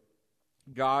earlier,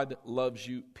 God loves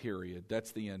you, period.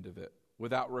 That's the end of it,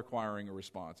 without requiring a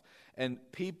response. And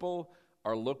people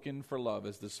are looking for love,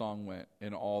 as the song went,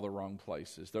 in all the wrong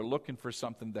places. They're looking for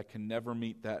something that can never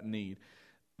meet that need.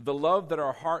 The love that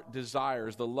our heart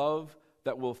desires, the love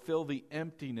that will fill the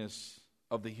emptiness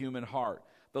of the human heart,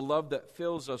 the love that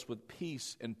fills us with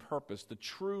peace and purpose, the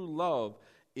true love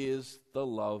is the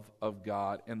love of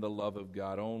God and the love of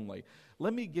God only.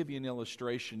 Let me give you an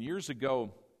illustration. Years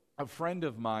ago, a friend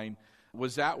of mine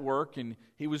was at work, and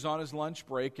he was on his lunch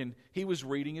break, and he was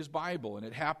reading his Bible, and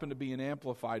it happened to be an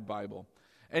Amplified Bible.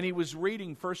 And he was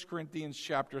reading 1 Corinthians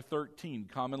chapter 13,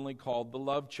 commonly called the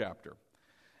love chapter.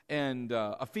 And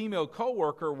a female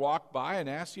coworker walked by and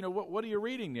asked, what are you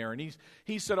reading there? And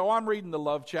he said, I'm reading the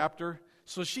love chapter.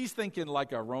 So she's thinking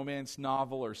like a romance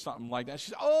novel or something like that.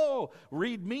 She said,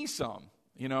 read me some,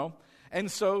 And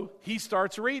so he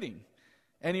starts reading.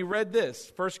 And he read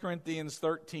this, 1 Corinthians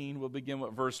 13, we'll begin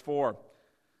with verse 4.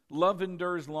 Love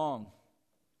endures long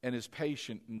and is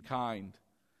patient and kind.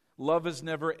 Love is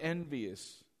never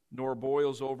envious, nor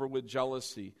boils over with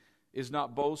jealousy, is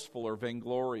not boastful or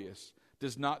vainglorious,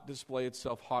 does not display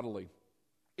itself haughtily.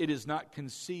 It is not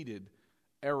conceited,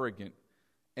 arrogant,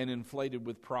 and inflated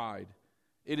with pride.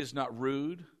 It is not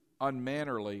rude,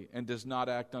 unmannerly, and does not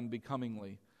act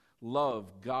unbecomingly. Love,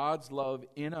 God's love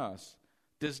in us,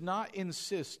 does not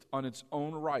insist on its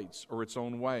own rights or its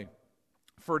own way.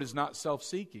 For it is not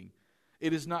self-seeking.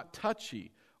 It is not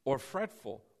touchy or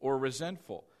fretful or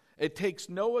resentful. It takes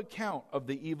no account of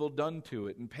the evil done to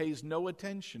it and pays no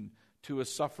attention to a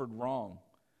suffered wrong.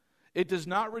 It does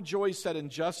not rejoice at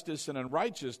injustice and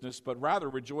unrighteousness, but rather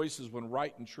rejoices when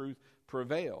right and truth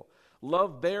prevail.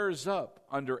 Love bears up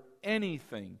under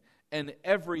anything and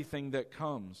everything that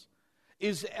comes,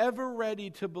 is ever ready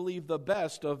to believe the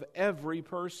best of every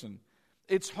person.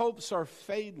 Its hopes are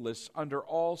fadeless under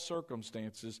all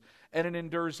circumstances, and it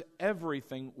endures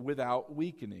everything without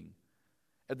weakening.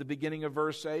 At the beginning of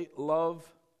verse 8, love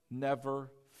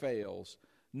never fails,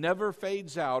 never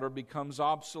fades out or becomes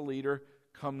obsolete or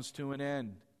comes to an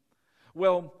end.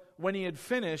 Well, when he had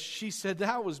finished, she said,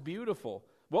 that was beautiful.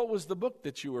 What was the book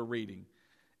that you were reading?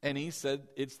 And he said,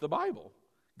 it's the Bible,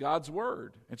 God's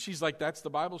Word. And she's like, that's the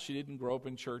Bible? She didn't grow up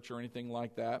in church or anything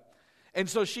like that. And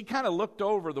so she kind of looked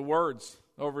over the words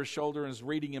over his shoulder and was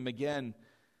reading him again.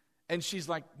 And she's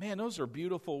like, man, those are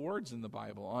beautiful words in the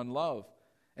Bible on love.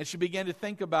 And she began to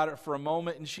think about it for a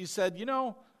moment. And she said,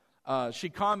 she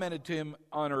commented to him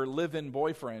on her live-in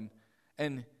boyfriend.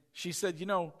 And she said,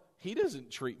 he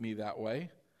doesn't treat me that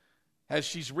way. As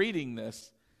she's reading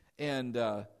this,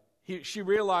 and she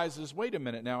realizes, wait a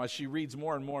minute now, as she reads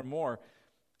more and more and more,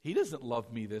 he doesn't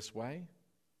love me this way.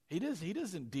 He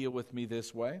doesn't deal with me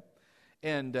this way.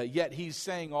 And yet he's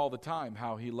saying all the time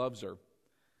how he loves her.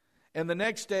 And the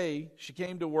next day, she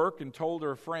came to work and told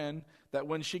her friend that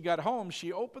when she got home,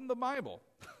 she opened the Bible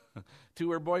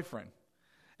to her boyfriend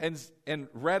and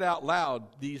read out loud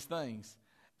these things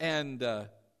and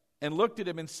looked at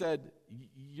him and said,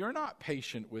 you're not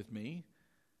patient with me.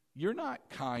 You're not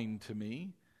kind to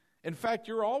me. In fact,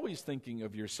 you're always thinking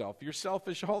of yourself. You're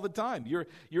selfish all the time.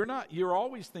 You're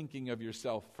always thinking of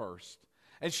yourself first.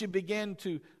 And she began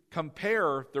to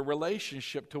compare the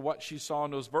relationship to what she saw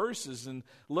in those verses and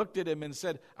looked at him and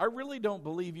said, I really don't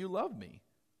believe you love me.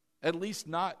 At least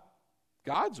not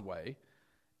God's way.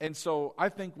 And so I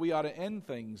think we ought to end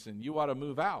things and you ought to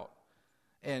move out.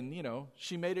 And,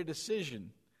 she made a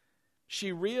decision.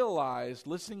 She realized,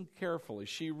 listen carefully,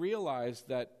 she realized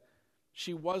that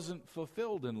she wasn't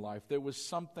fulfilled in life. There was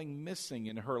something missing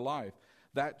in her life.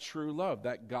 That true love,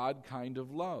 that God kind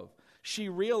of love. She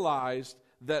realized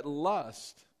that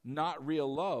lust, not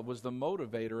real love, was the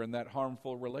motivator in that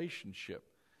harmful relationship.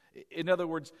 In other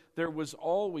words, there was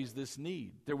always this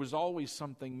need. There was always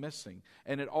something missing.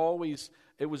 And it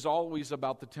was always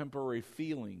about the temporary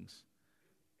feelings.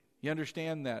 You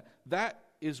understand that? That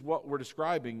is what we're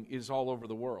describing is all over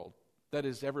the world. That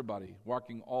is everybody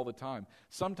walking all the time.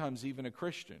 Sometimes even a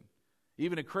Christian.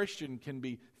 Even a Christian can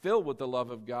be filled with the love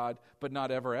of God, but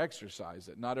not ever exercise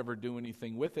it, not ever do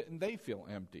anything with it, and they feel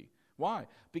empty. Why?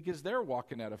 Because they're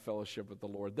walking out of fellowship with the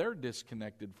Lord. They're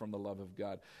disconnected from the love of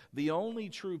God. The only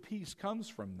true peace comes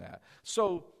from that.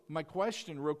 So my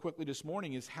question real quickly this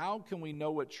morning is, how can we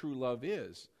know what true love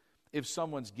is? If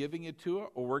someone's giving it to us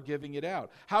or we're giving it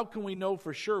out. How can we know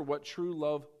for sure what true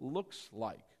love looks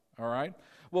like? All right?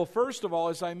 Well, first of all,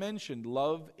 as I mentioned,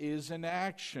 love is an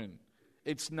action.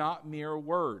 It's not mere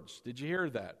words. Did you hear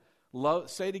that? Love,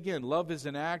 say it again. Love is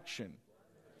an action.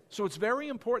 So it's very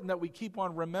important that we keep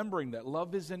on remembering that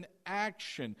love is an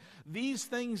action. These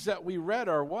things that we read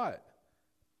are what?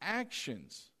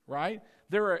 Actions, right?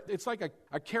 It's like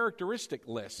a characteristic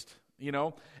list.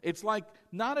 It's like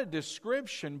not a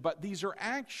description, but these are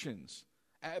actions.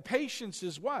 Patience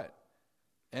is what?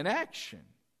 An action.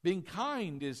 Being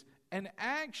kind is an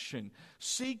action.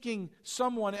 Seeking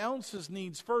someone else's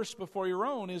needs first before your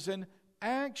own is an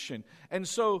action. And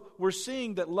so we're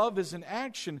seeing that love is an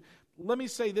action. Let me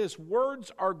say this,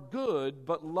 words are good,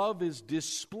 but love is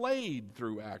displayed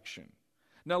through action.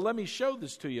 Now let me show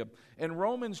this to you. In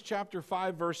Romans chapter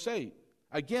 5, verse 8.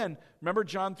 Again, remember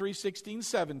John 3, 16,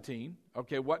 17.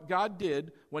 Okay, what God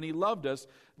did when He loved us.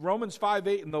 Romans 5,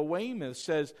 8 in the Weymouth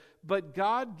says, but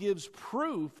God gives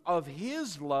proof of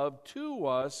His love to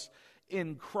us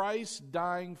in Christ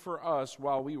dying for us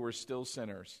while we were still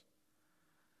sinners.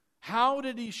 How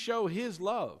did He show His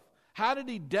love? How did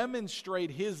He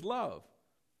demonstrate His love?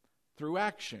 Through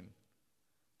action.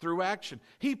 Through action.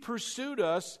 He pursued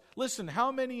us. Listen,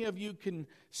 how many of you can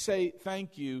say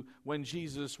thank you when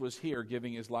Jesus was here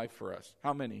giving His life for us?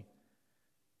 How many?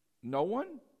 No one?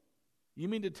 You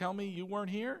mean to tell me you weren't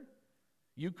here?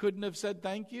 You couldn't have said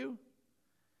thank you?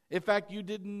 In fact, you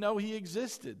didn't know He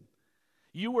existed.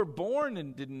 You were born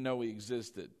and didn't know He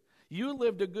existed. You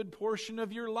lived a good portion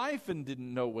of your life and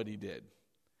didn't know what He did.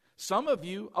 Some of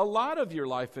you, a lot of your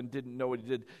life and didn't know what He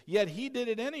did. Yet He did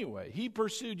it anyway. He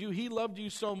pursued you. He loved you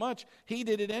so much. He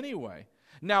did it anyway.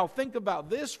 Now think about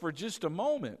this for just a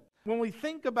moment. When we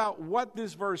think about what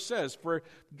this verse says, for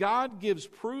God gives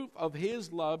proof of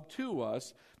His love to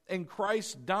us in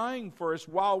Christ dying for us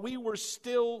while we were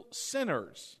still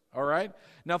sinners. All right?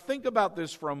 Now think about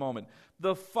this for a moment.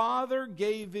 The Father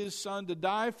gave His Son to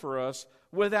die for us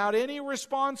without any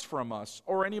response from us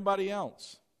or anybody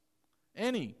else.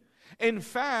 Any. In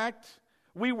fact,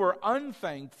 we were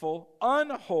unthankful,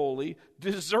 unholy,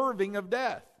 deserving of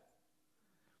death.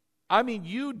 I mean,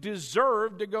 you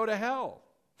deserve to go to hell.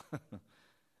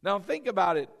 Now think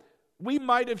about it. We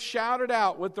might have shouted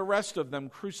out with the rest of them,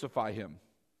 crucify him.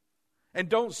 And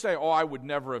don't say, oh, I would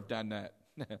never have done that.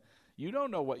 You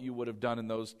don't know what you would have done in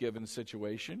those given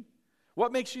situation.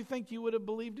 What makes you think you would have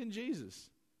believed in Jesus?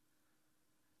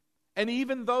 And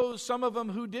even those, some of them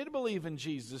who did believe in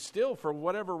Jesus, still, for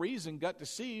whatever reason, got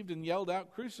deceived and yelled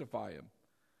out, crucify him.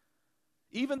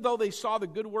 Even though they saw the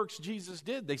good works Jesus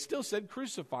did, they still said,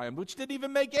 crucify him, which didn't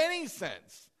even make any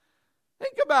sense.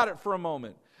 Think about it for a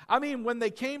moment. I mean, when they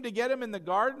came to get him in the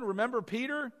garden, remember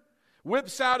Peter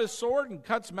whips out his sword and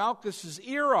cuts Malchus's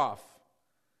ear off.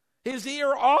 His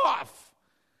ear off.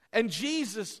 And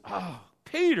Jesus,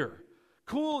 Peter,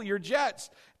 cool your jets,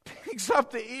 picks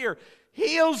up the ear,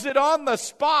 heals it on the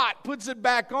spot, puts it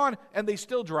back on, and they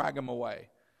still drag him away.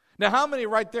 Now, how many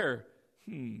right there?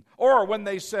 Or when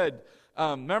they said,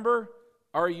 remember,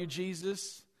 are you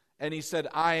Jesus? And he said,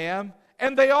 I am.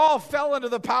 And they all fell into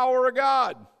the power of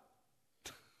God.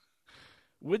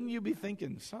 Wouldn't you be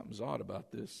thinking, something's odd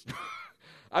about this?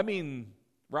 I mean,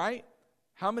 right?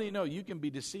 How many know you can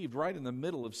be deceived right in the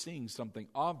middle of seeing something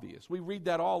obvious? We read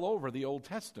that all over the Old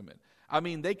Testament. I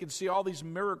mean, they could see all these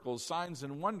miracles, signs,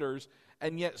 and wonders,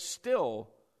 and yet still,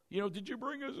 did you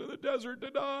bring us to the desert to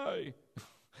die?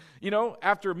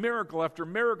 After miracle, after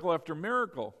miracle, after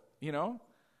miracle,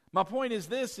 My point is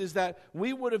this, is that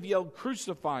we would have yelled,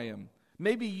 crucify him.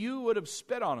 Maybe you would have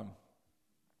spit on him.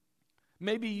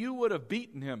 Maybe you would have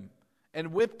beaten him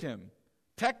and whipped him.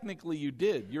 Technically you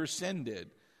did, your sin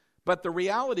did. But the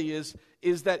reality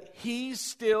is that he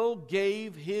still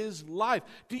gave his life.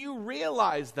 Do you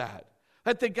realize that?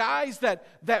 That the guys that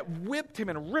whipped him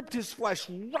and ripped his flesh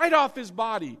right off his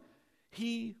body,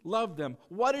 he loved them.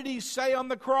 What did he say on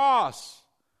the cross?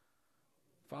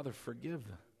 Father, forgive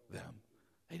them.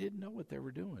 They didn't know what they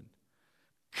were doing.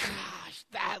 Gosh,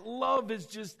 that love is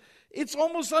just, it's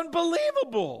almost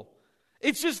unbelievable.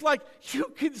 It's just like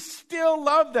you can still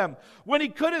love them. When he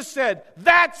could have said,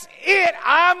 that's it,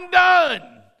 I'm done.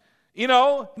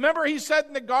 Remember he said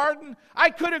in the garden,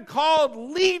 I could have called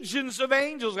legions of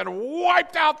angels and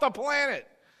wiped out the planet.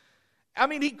 I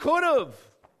mean, he could have,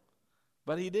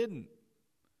 but he didn't.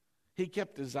 He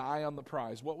kept his eye on the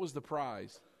prize. What was the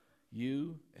prize?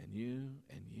 You and you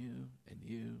and you and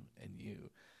you and you.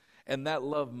 And that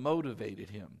love motivated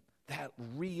him. That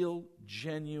real,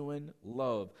 genuine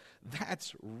love.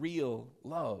 That's real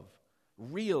love.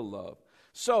 Real love.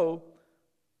 So,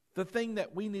 the thing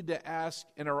that we need to ask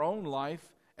in our own life,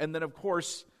 and then of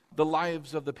course, the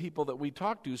lives of the people that we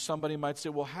talk to, somebody might say,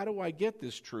 well, how do I get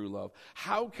this true love?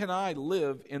 How can I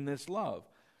live in this love?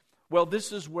 Well,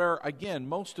 this is where, again,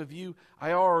 most of you,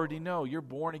 I already know, you're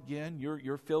born again,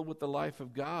 you're filled with the life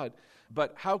of God,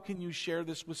 but how can you share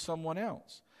this with someone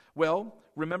else? Well,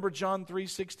 remember John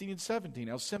 3:16 and 17,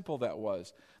 how simple that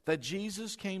was. That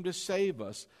Jesus came to save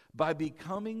us by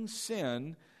becoming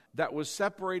sin that was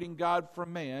separating God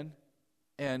from man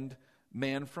and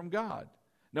man from God.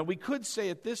 Now, we could say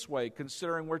it this way,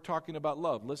 considering we're talking about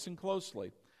love. Listen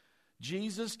closely.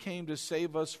 Jesus came to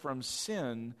save us from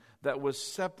sin that was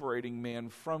separating man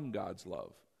from God's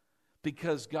love.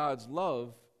 Because God's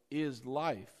love is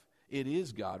life. It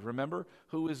is God. Remember,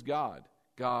 who is God?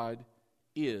 God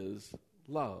is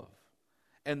love.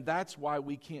 And that's why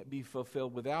we can't be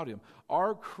fulfilled without him.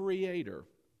 Our Creator,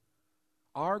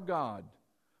 our God,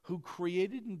 who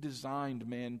created and designed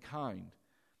mankind,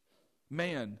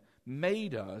 man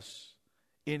made us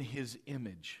in his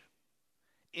image,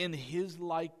 in his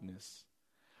likeness.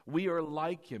 We are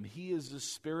like him. He is a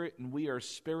spirit and we are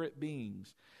spirit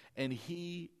beings. And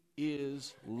he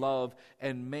is love.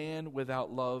 And man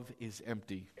without love is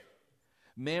empty.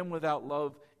 Man without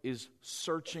love is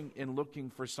searching and looking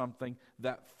for something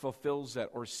that fulfills that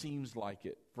or seems like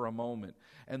it for a moment.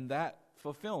 And that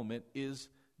fulfillment is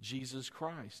Jesus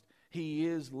Christ. He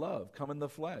is love, come in the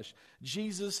flesh.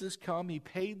 Jesus has come. He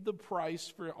paid the price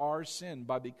for our sin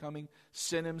by becoming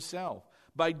sin himself.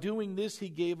 By doing this, he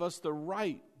gave us the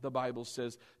right, the Bible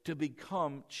says, to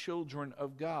become children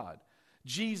of God.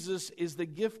 Jesus is the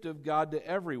gift of God to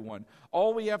everyone.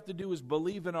 All we have to do is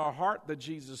believe in our heart that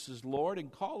Jesus is Lord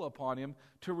and call upon him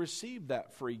to receive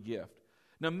that free gift.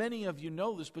 Now, many of you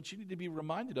know this, but you need to be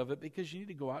reminded of it because you need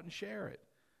to go out and share it.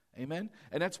 Amen?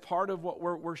 And that's part of what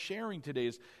we're sharing today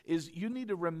is you need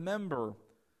to remember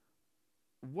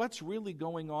what's really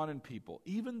going on in people.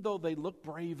 Even though they look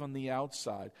brave on the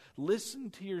outside, listen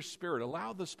to your spirit.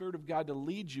 Allow the Spirit of God to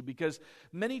lead you, because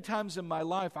many times in my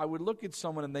life I would look at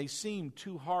someone and they seem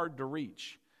too hard to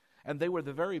reach. And they were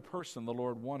the very person the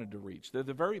Lord wanted to reach. They're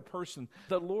the very person.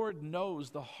 The Lord knows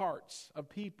the hearts of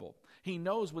people. He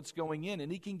knows what's going in,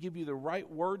 and He can give you the right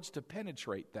words to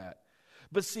penetrate that.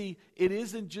 But see, it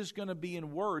isn't just going to be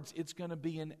in words. It's going to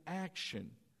be in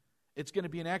action. It's going to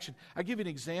be in action. I'll give you an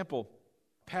example.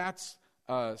 Pat's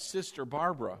sister,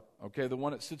 Barbara, okay, the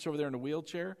one that sits over there in a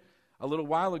wheelchair. A little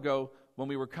while ago, when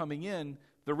we were coming in,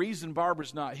 the reason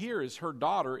Barbara's not here is her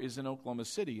daughter is in Oklahoma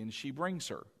City, and she brings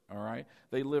her. All right,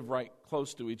 they live right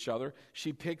close to each other.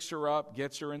 She picks her up,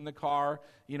 gets her in the car,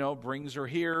 brings her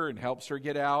here and helps her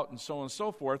get out, and so on and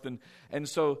so forth. And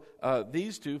so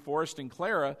these two, Forrest and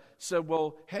Clara, said,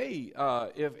 "Well, hey,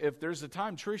 if there's a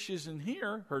time Trish isn't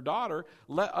here, her daughter,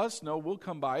 let us know. We'll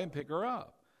come by and pick her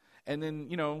up." And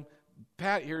then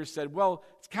Pat here said, "Well,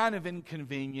 it's kind of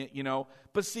inconvenient,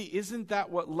 But see, isn't that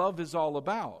what love is all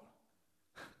about?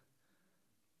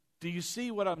 Do you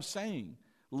see what I'm saying?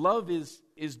 Love is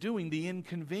doing the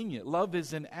inconvenient. Love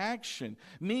is an action.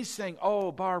 Me saying,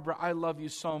 "Oh, Barbara, I love you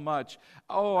so much.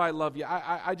 Oh, I love you.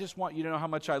 I just want you to know how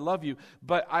much I love you,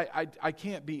 but I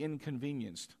can't be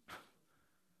inconvenienced."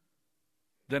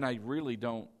 Then I really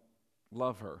don't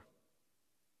love her.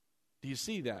 Do you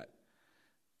see that?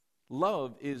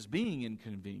 Love is being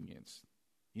inconvenienced,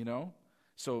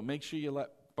 So make sure you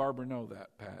let Barbara know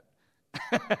that, Pat.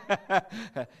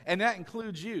 And that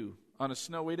includes you. On a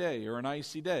snowy day or an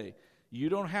icy day, you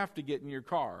don't have to get in your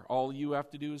car. All you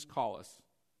have to do is call us.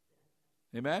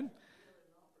 Amen?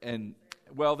 And,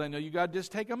 well, then you got to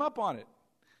just take him up on it.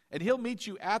 And He'll meet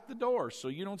you at the door so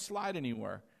you don't slide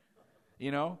anywhere.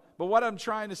 But what I'm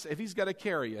trying to say, if He's got to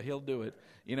carry you, He'll do it.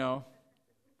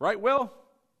 Right, Will?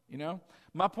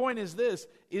 My point is this,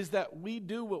 is that we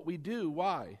do what we do.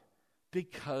 Why?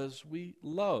 Because we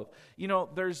love.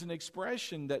 There's an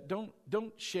expression that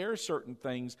don't share certain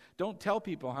things. Don't tell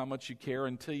people how much you care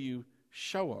until you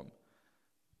show them.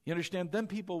 You understand? Then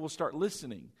people will start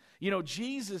listening.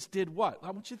 Jesus did what?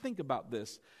 I want you to think about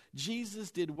this.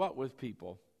 Jesus did what with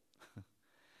people?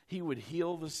 He would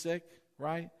heal the sick,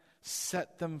 right?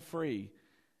 Set them free.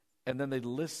 And then they'd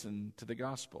listen to the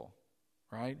gospel,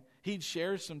 right? He'd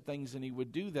share some things and He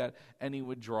would do that, and He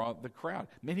would draw the crowd.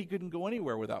 Man, He couldn't go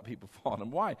anywhere without people following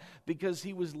Him. Why? Because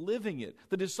He was living it.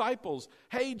 The disciples,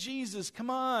 "Hey, Jesus,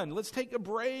 come on, let's take a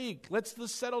break. Let's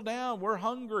settle down. We're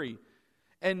hungry."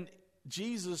 And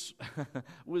Jesus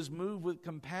was moved with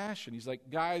compassion. He's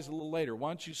like, "Guys, a little later, why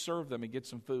don't you serve them and get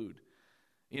some food?"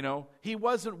 He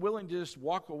wasn't willing to just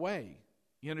walk away.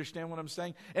 You understand what I'm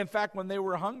saying? In fact, when they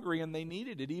were hungry and they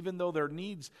needed it, even though their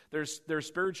needs, their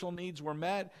spiritual needs were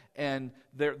met and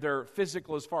their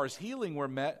physical as far as healing were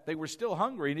met, they were still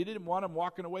hungry, and He didn't want them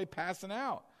walking away passing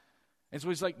out. And so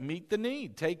He's like, meet the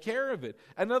need, take care of it.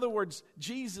 In other words,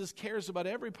 Jesus cares about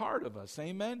every part of us,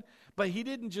 amen? But He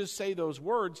didn't just say those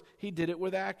words, He did it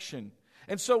with action.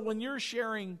 And so when you're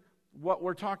sharing what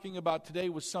we're talking about today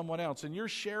with someone else, and you're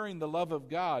sharing the love of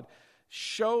God,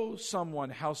 show someone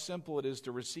how simple it is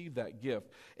to receive that gift.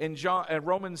 In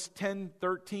Romans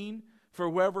 10:13, "For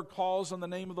whoever calls on the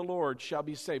name of the Lord shall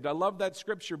be saved." I love that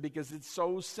scripture because it's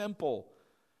so simple.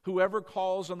 Whoever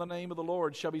calls on the name of the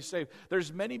Lord shall be saved.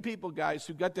 There's many people, guys,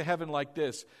 who got to heaven like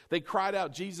this. They cried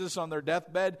out Jesus on their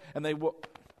deathbed, and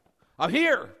 "I'm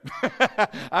here."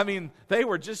 I mean, they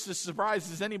were just as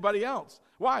surprised as anybody else.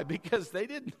 Why? Because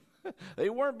they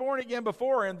weren't born again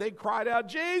before, and they cried out,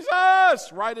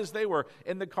 "Jesus!" right as they were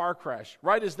in the car crash,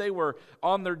 right as they were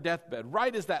on their deathbed,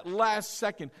 right as that last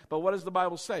second. But what does the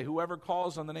Bible say? Whoever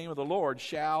calls on the name of the Lord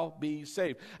shall be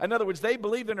saved. In other words, they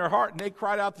believed in their heart, and they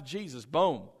cried out to Jesus.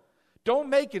 Boom. Don't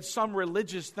make it some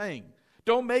religious thing.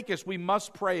 Don't make us, we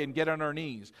must pray and get on our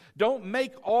knees. Don't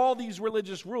make all these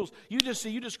religious rules. You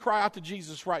just cry out to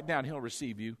Jesus right now, and He'll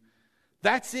receive you.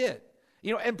 That's it.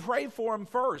 And pray for Him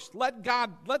first. Let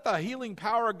the healing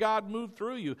power of God move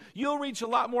through you. You'll reach a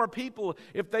lot more people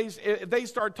if they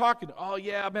start talking. "Oh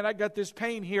yeah, man, I got this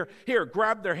pain here." Here,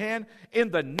 grab their hand.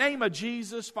 "In the name of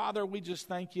Jesus, Father, we just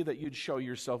thank You that You'd show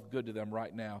Yourself good to them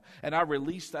right now. And I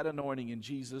release that anointing in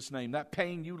Jesus' name. That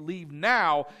pain you leave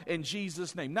now in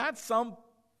Jesus' name." Not some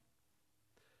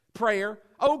prayer.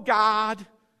 "Oh God,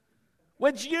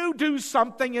 would You do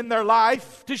something in their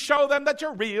life to show them that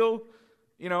You're real?"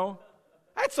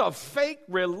 That's a fake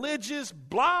religious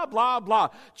blah, blah, blah.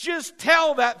 Just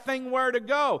tell that thing where to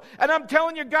go. And I'm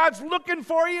telling you, God's looking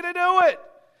for you to do it.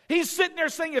 He's sitting there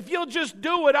saying, "If you'll just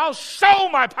do it, I'll show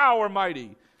My power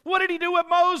mighty." What did He do with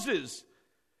Moses?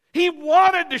 He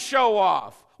wanted to show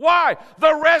off. Why?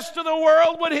 The rest of the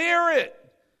world would hear it.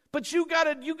 But you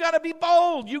gotta be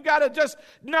bold. You gotta just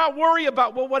not worry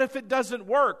about, well, what if it doesn't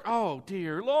work? Oh,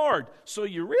 dear Lord. So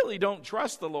you really don't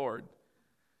trust the Lord.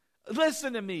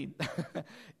 Listen to me.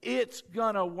 It's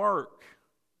going to work.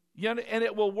 And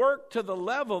it will work to the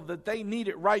level that they need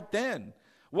it right then.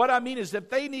 What I mean is if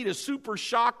they need a super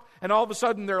shock and all of a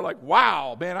sudden they're like,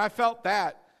 wow, man, I felt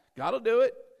that. God will do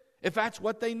it if that's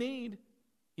what they need.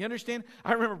 You understand?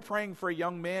 I remember praying for a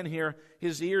young man here.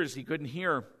 His ears, he couldn't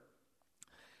hear.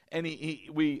 And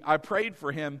I prayed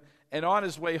for him. And on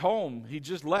his way home, he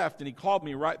just left and he called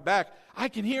me right back. I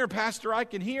can hear, Pastor, I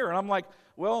can hear. And I'm like,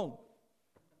 well,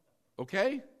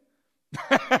 okay.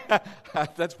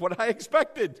 That's what I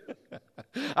expected.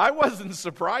 I wasn't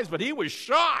surprised, but he was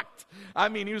shocked. I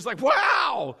mean, he was like,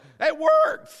 wow, it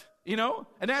worked.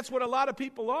 And that's what a lot of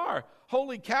people are.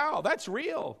 Holy cow, that's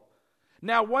real.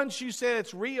 Now, once you say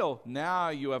it's real, now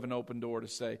you have an open door to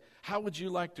say, how would you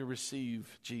like to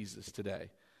receive Jesus today?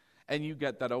 And you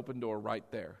get that open door right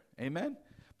there. Amen?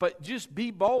 But just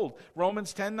be bold.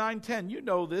 Romans 10:9-10. You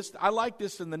know this. I like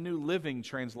this in the New Living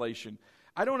Translation.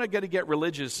 I don't get to get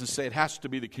religious and say it has to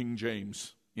be the King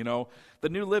James. The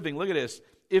New Living, look at this.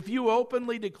 If you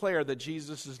openly declare that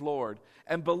Jesus is Lord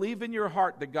and believe in your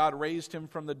heart that God raised him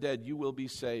from the dead, you will be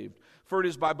saved. For it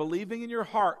is by believing in your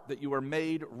heart that you are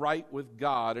made right with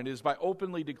God, and it is by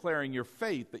openly declaring your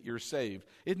faith that you're saved.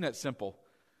 Isn't that simple?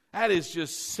 That is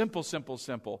just simple, simple,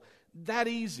 simple. That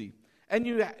easy. And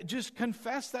you just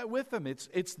confess that with them.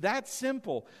 It's that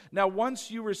simple. Now, once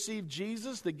you receive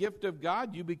Jesus, the gift of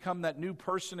God, you become that new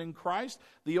person in Christ.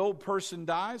 The old person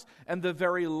dies, and the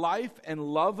very life and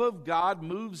love of God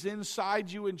moves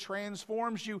inside you and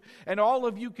transforms you. And all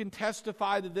of you can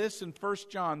testify to this in 1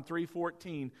 John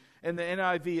 3:14. In the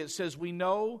NIV, it says, we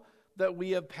know that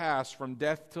we have passed from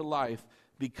death to life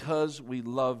because we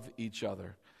love each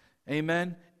other.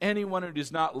 Amen? Anyone who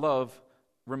does not love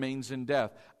remains in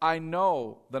death. I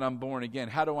know that I'm born again.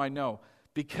 How do I know?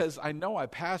 Because I know I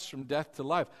passed from death to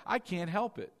life. I can't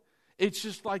help it. It's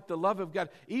just like the love of God.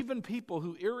 Even people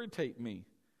who irritate me,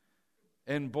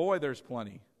 and boy, there's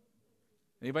plenty.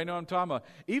 Anybody know what I'm talking about?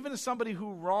 Even somebody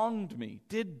who wronged me,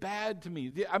 did bad to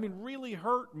me, really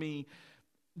hurt me,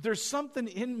 there's something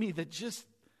in me that just,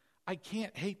 I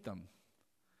can't hate them.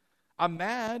 I'm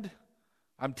mad.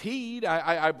 I'm teed.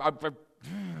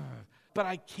 But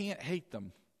I can't hate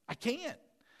them. I can't.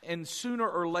 And sooner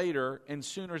or later, and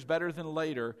sooner is better than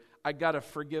later, I got to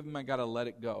forgive them. I got to let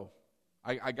it go.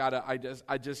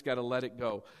 I just got to let it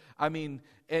go.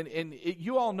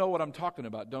 You all know what I'm talking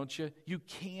about, don't you? You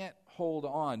can't hold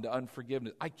on to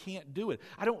unforgiveness. I can't do it.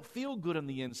 I don't feel good on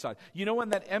the inside. You know when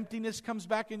that emptiness comes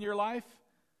back in your life?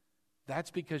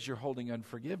 That's because you're holding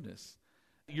unforgiveness.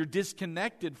 You're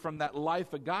disconnected from that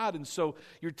life of God, and so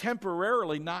you're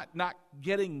temporarily not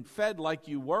getting fed like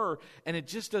you were, and it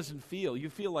just doesn't feel. You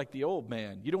feel like the old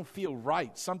man. You don't feel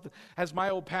right. Something, as my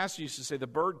old pastor used to say, the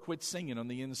bird quit singing on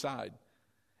the inside.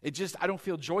 I don't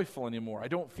feel joyful anymore. I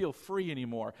don't feel free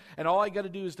anymore. And all I got to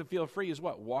do is to feel free is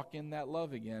what? Walk in that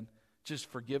love again. Just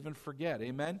forgive and forget.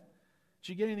 Amen? Did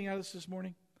you get anything out of this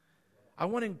morning? I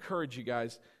want to encourage you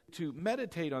guys to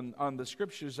meditate on the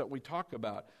scriptures that we talk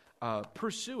about.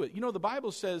 Pursue it. The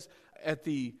Bible says at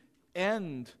the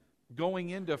end, going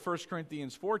into 1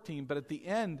 Corinthians 14, but at the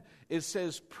end it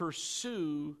says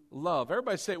pursue love.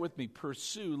 Everybody say it with me,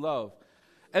 pursue love.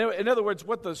 And in other words,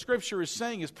 what the scripture is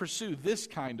saying is pursue this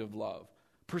kind of love.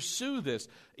 Pursue this.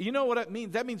 You know what it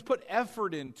means? That means put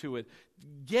effort into it.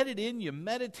 Get it in you.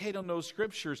 Meditate on those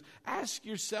scriptures. Ask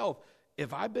yourself,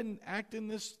 have I been acting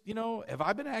have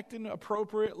I been acting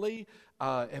appropriately?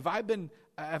 Have I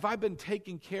been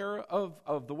taking care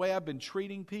of the way I've been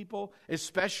treating people,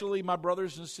 especially my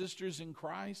brothers and sisters in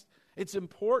Christ? It's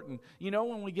important.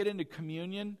 When we get into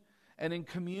communion, and in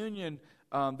communion,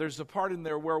 there's a part in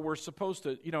there where we're supposed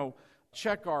to,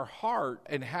 check our heart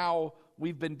and how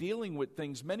we've been dealing with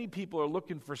things. Many people are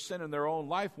looking for sin in their own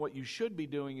life. What you should be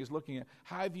doing is looking at,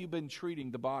 how have you been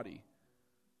treating the body?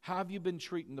 How have you been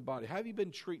treating the body? How have you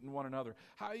been treating one another?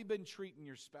 How have you been treating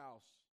your spouse?